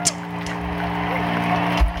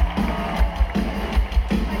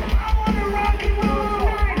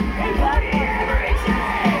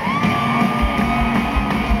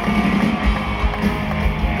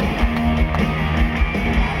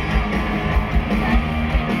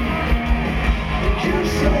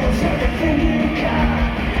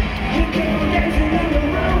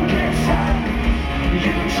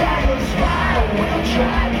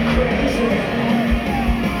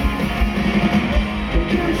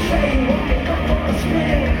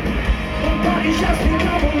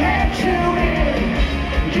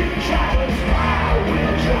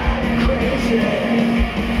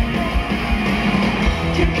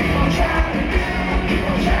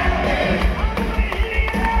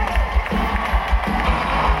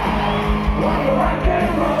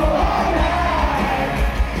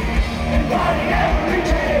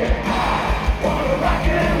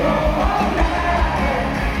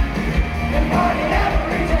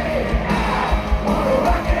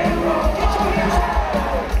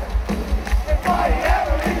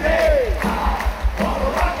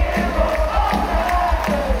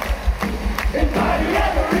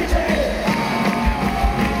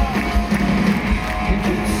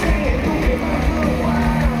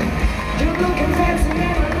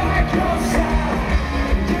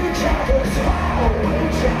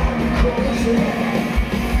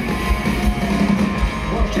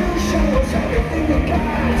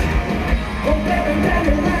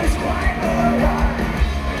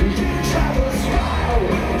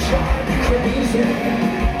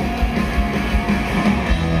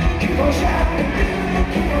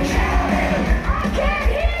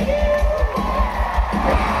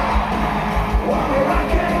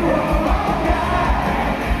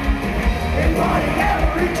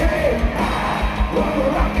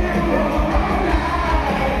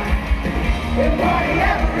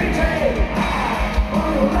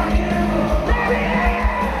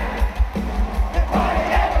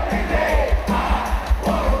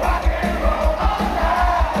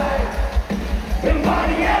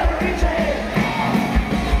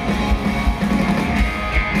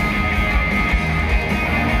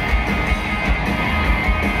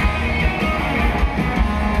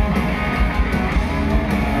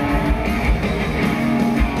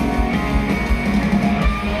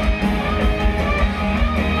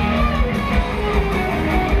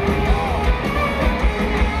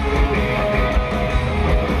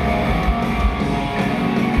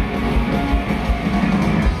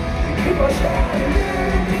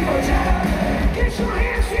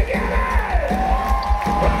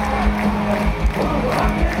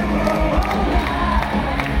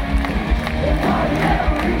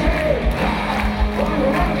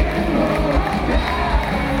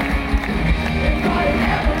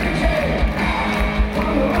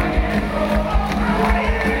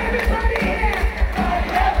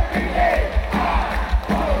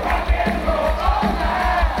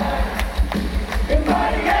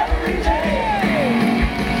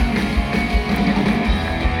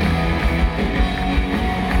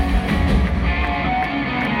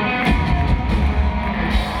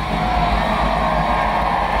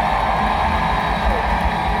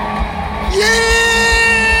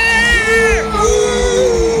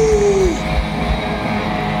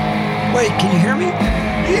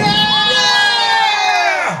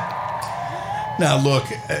 Now, look,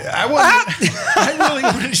 I really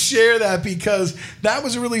want to share that because that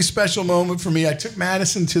was a really special moment for me. I took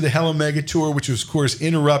Madison to the Hella Mega Tour, which was, of course,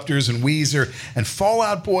 Interrupters and Weezer and Fall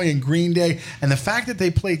Out Boy and Green Day. And the fact that they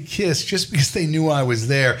played Kiss just because they knew I was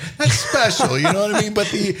there, that's special, you know what I mean? But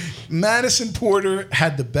the Madison Porter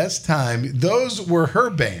had the best time. Those were her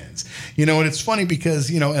bands. You know, and it's funny because,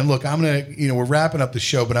 you know, and look, I'm going to, you know, we're wrapping up the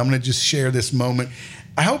show, but I'm going to just share this moment.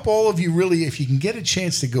 I hope all of you really, if you can get a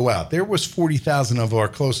chance to go out, there was 40,000 of our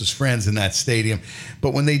closest friends in that stadium.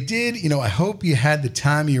 But when they did, you know, I hope you had the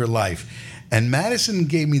time of your life. And Madison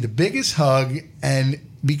gave me the biggest hug, and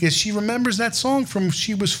because she remembers that song from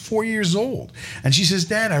she was 4 years old. And she says,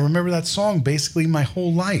 Dad, I remember that song basically my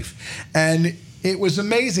whole life. And it was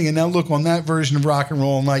amazing. And now look, on that version of Rock and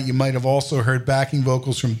Roll All Night, you might have also heard backing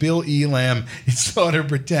vocals from Bill Elam, his daughter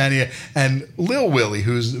Britannia, and Lil Willie,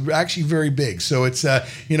 who's actually very big. So it's,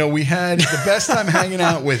 you know, we had the best time hanging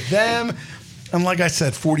out with them. And like I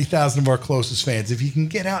said, 40,000 of our closest fans. If you can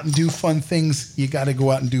get out and do fun things, you got to go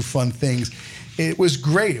out and do fun things. It was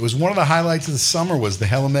great. It was one of the highlights of the summer was the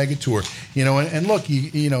Hella Mega Tour. You know, and look,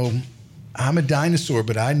 you know, I'm a dinosaur,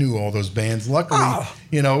 but I knew all those bands. Luckily,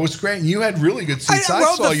 you know, it was great. And you had really good seats. I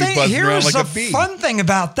saw you buzzing around like a bee. Here's the fun thing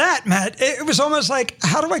about that, Matt. It was almost like,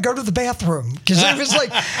 how do I go to the bathroom? Because it was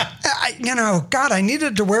like, you know, God, I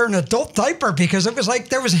needed to wear an adult diaper because it was like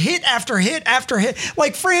there was hit after hit after hit.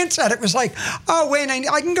 Like Fran said, it was like, oh, wait,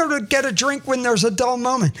 I can go to get a drink when there's a dull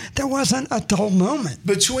moment. There wasn't a dull moment.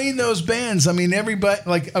 Between those bands, I mean, everybody,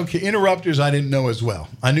 like, okay, Interrupters I didn't know as well.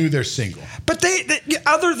 I knew they're single. But they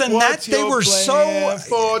other than that, they were so...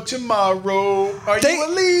 for tomorrow, are you a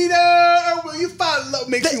leader or will you follow?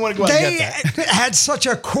 Makes me want to go out and get that. They had such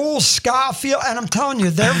a cool ska feel, and I'm telling you,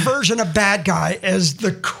 their version of Bad Guy is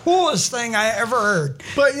the coolest thing I ever heard.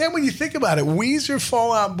 But yeah, when you think about it, Weezer,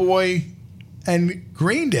 Fall Out Boy, and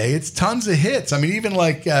Green Day, it's tons of hits. I mean, even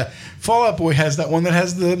like Fall Out Boy has that one that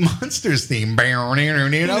has the Monsters theme. And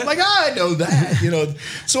I was like, I know that, you know.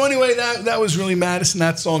 So anyway, that was really Madison.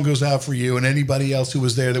 That song goes out for you and anybody else who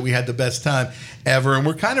was there that we had the best time ever. And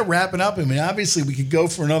we're kind of wrapping up. I mean, obviously we could go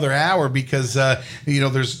for another hour because you know,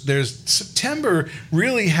 there's September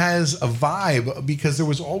really has a vibe because there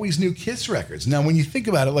was always new Kiss records. Now, when you think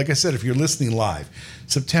about it, like I said, if you're listening live,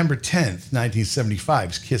 September 10th,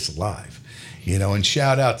 1975 is Kiss Alive. You know, and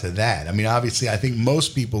shout out to that. I mean, obviously, I think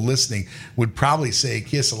most people listening would probably say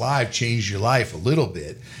Kiss Alive changed your life a little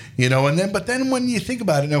bit, you know, but then when you think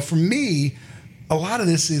about it, now for me, a lot of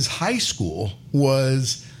this is high school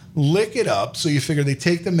was Lick It Up. So you figure they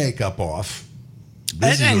take the makeup off.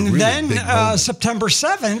 And then September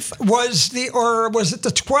 7th was was it the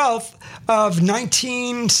 12th of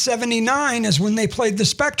 1979 is when they played the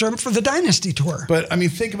Spectrum for the Dynasty Tour. But I mean,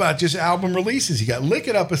 think about just album releases. You got Lick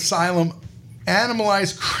It Up, Asylum,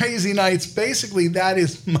 Animalize, Crazy Nights. Basically, that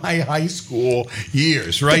is my high school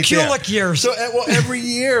years, right? The Kulick years. So, well, every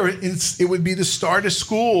year it would be the start of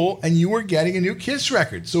school, and you were getting a new Kiss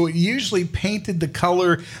record. So it usually painted the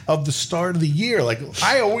color of the start of the year. Like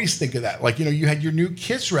I always think of that. Like, you know, you had your new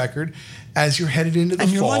Kiss record as you're headed into the fall.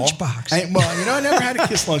 And your lunchbox. Well, you know, I never had a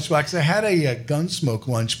Kiss lunchbox. I had a Gunsmoke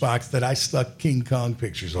lunchbox that I stuck King Kong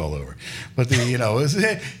pictures all over. But but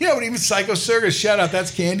even Psycho Circus, shout out,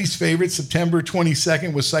 that's Candy's favorite. September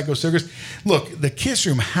 22nd was Psycho Circus. Look, the Kiss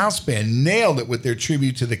Room House Band nailed it with their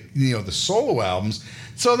tribute to the solo albums.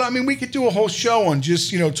 So, I mean, we could do a whole show on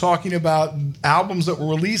just, you know, talking about albums that were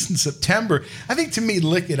released in September. I think, to me,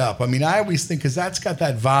 Lick It Up. I mean, I always think, because that's got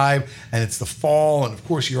that vibe, and it's the fall, and, of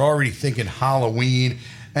course, you're already thinking Halloween.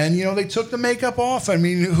 And, you know, they took the makeup off. I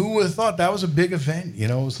mean, who would have thought that was a big event? You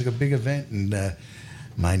know, it was like a big event in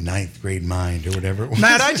my ninth grade mind or whatever it was.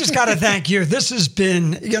 Matt, I just got to thank you. This has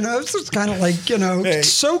been, you know, this is kind of like, you know,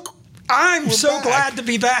 I'm so glad to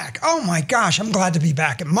be back. Oh, my gosh, I'm glad to be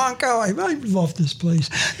back at Monco. I love this place.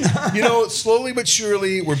 You know, slowly but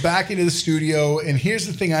surely, we're back into the studio. And here's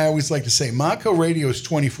the thing I always like to say. Monco Radio is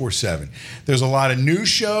 24/7. There's a lot of new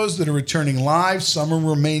shows that are returning live. Some are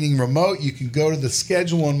remaining remote. You can go to the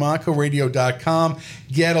schedule on moncoradio.com,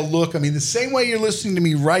 get a look. I mean, the same way you're listening to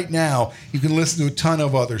me right now, you can listen to a ton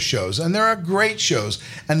of other shows. And there are great shows.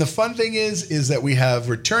 And the fun thing is that we have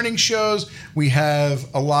returning shows. We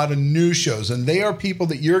have a lot of new shows, and they are people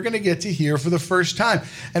that you're going to get to hear for the first time.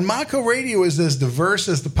 And Monco Radio is as diverse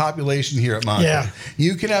as the population here at Monco. Yeah.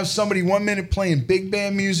 You can have somebody 1 minute playing big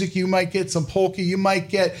band music. You might get some polka. You might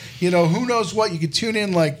get, you know, who knows what. You could tune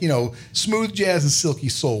in like, you know, smooth jazz and silky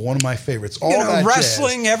soul, one of my favorites. All that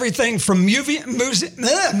wrestling, jazz. Everything from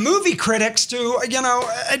movie critics to, you know,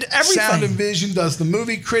 everything. Sound and Vision does the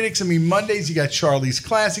movie critics. I mean, Mondays you got Charlie's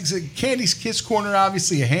Classics, Candy's Kiss Corner,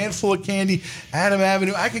 obviously a handful of candy, Adam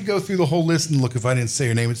Avenue. I could go through the whole list and look if I didn't say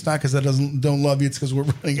your name. It's not because I don't love you. It's because we're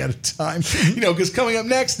running out of time. Because coming up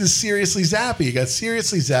next is Seriously Zappa. You got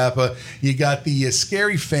Seriously Zappa. You got the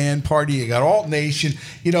Scary Fan Party. You got Alt Nation.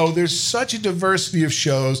 There's such a diversity of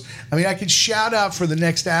shows. I mean, I could shout out for the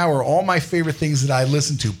next hour all my favorite things that I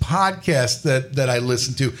listen to, podcasts that I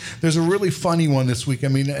listen to. There's a really funny one this week. I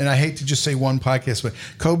mean, and I hate to just say one podcast, but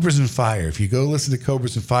Cobras and Fire. If you go listen to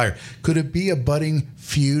Cobras and Fire, could it be a budding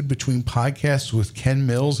feud between podcasts with Ken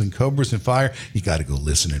Mills and Cobras and Fire? You got to go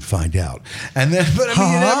listen and find out. And then, but I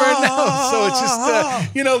mean, you never know. So it's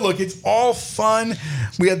just, look, it's all fun.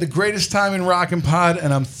 We had the greatest time in Rockin' Pod,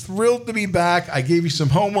 and I'm thrilled to be back. I gave you some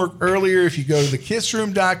homework earlier. If you go to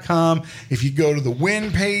thekissroom.com, if you go to the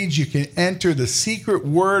win page, you can enter the secret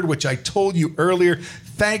word, which I told you earlier.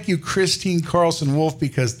 Thank you, Christine Carlson Wolf,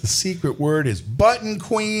 because the secret word is Button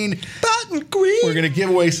Queen. Button Queen. We're going to give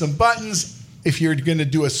away some buttons. If you're going to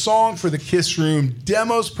do a song for the Kiss Room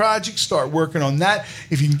Demos project, start working on that.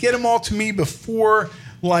 If you can get them all to me before,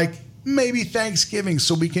 maybe Thanksgiving,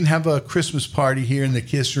 so we can have a Christmas party here in the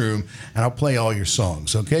Kiss Room, and I'll play all your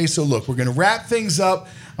songs, okay? So look, we're going to wrap things up.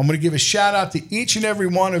 I'm going to give a shout out to each and every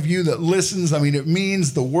one of you that listens. I mean, it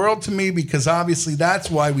means the world to me because obviously that's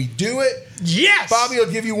why we do it. Yes! Bobby, I'll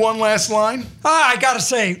give you one last line. I got to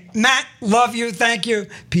say, Matt, love you, thank you.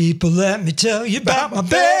 People, let me tell you about my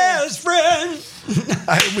best friend.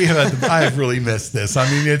 I have really missed this. I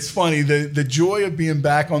mean, it's funny. The joy of being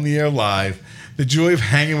back on the air live, the joy of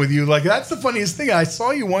hanging with you. That's the funniest thing. I saw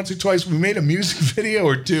you once or twice. We made a music video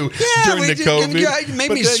or two during the COVID. You made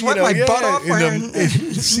me sweat my butt off wearing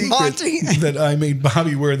Monty. That I made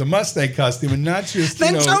Bobby wear the Mustang costume and not just,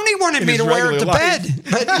 Then Tony wanted me to wear it to bed.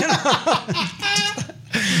 But,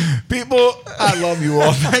 People, I love you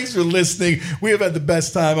all. Thanks for listening. We have had the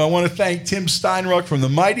best time. I want to thank Tim Steinrock from The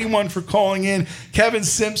Mighty One for calling in, Kevin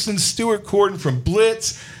Simpson, Stuart Corden from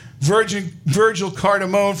Blitz, Virgil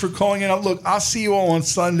Cardamone for calling in. Look, I'll see you all on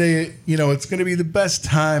Sunday. It's going to be the best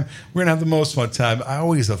time. We're going to have the most fun time. I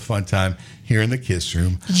always have fun time here in the Kiss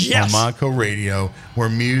Room on Monco Radio, where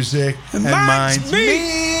music and minds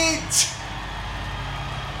meet.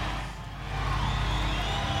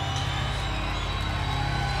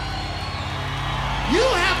 You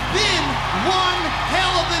have been one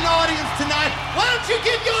hell of an audience tonight. Why don't you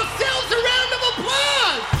give yourselves a round of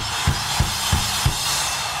applause?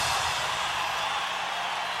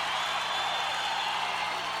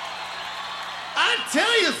 I'll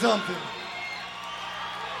tell you something.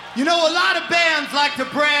 A lot of bands like to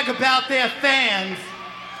brag about their fans.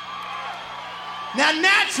 Now,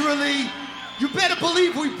 naturally, you better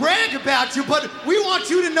believe we brag about you, but we want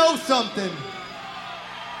you to know something.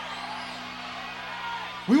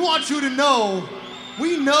 We want you to know,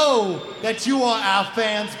 we know that you are our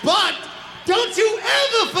fans, but don't you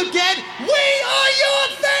ever forget, we are your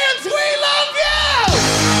fans. We love you!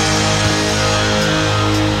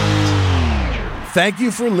 Thank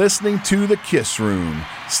you for listening to The Kiss Room.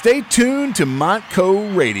 Stay tuned to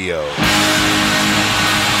Montco Radio.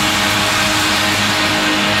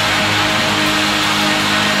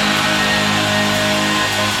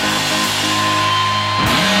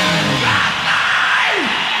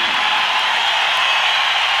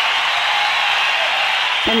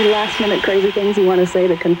 Any last-minute crazy things you want to say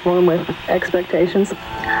to conform with expectations?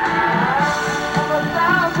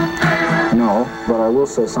 No, but I will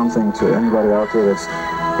say something to anybody out there that's,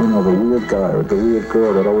 the weird guy or the weird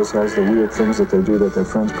girl that always has the weird things that they do that their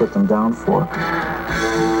friends put them down for.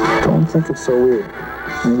 Don't think it's so weird.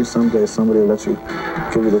 Maybe someday somebody will let you,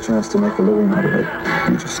 give you the chance to make a living out of it.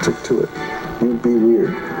 You just stick to it. You be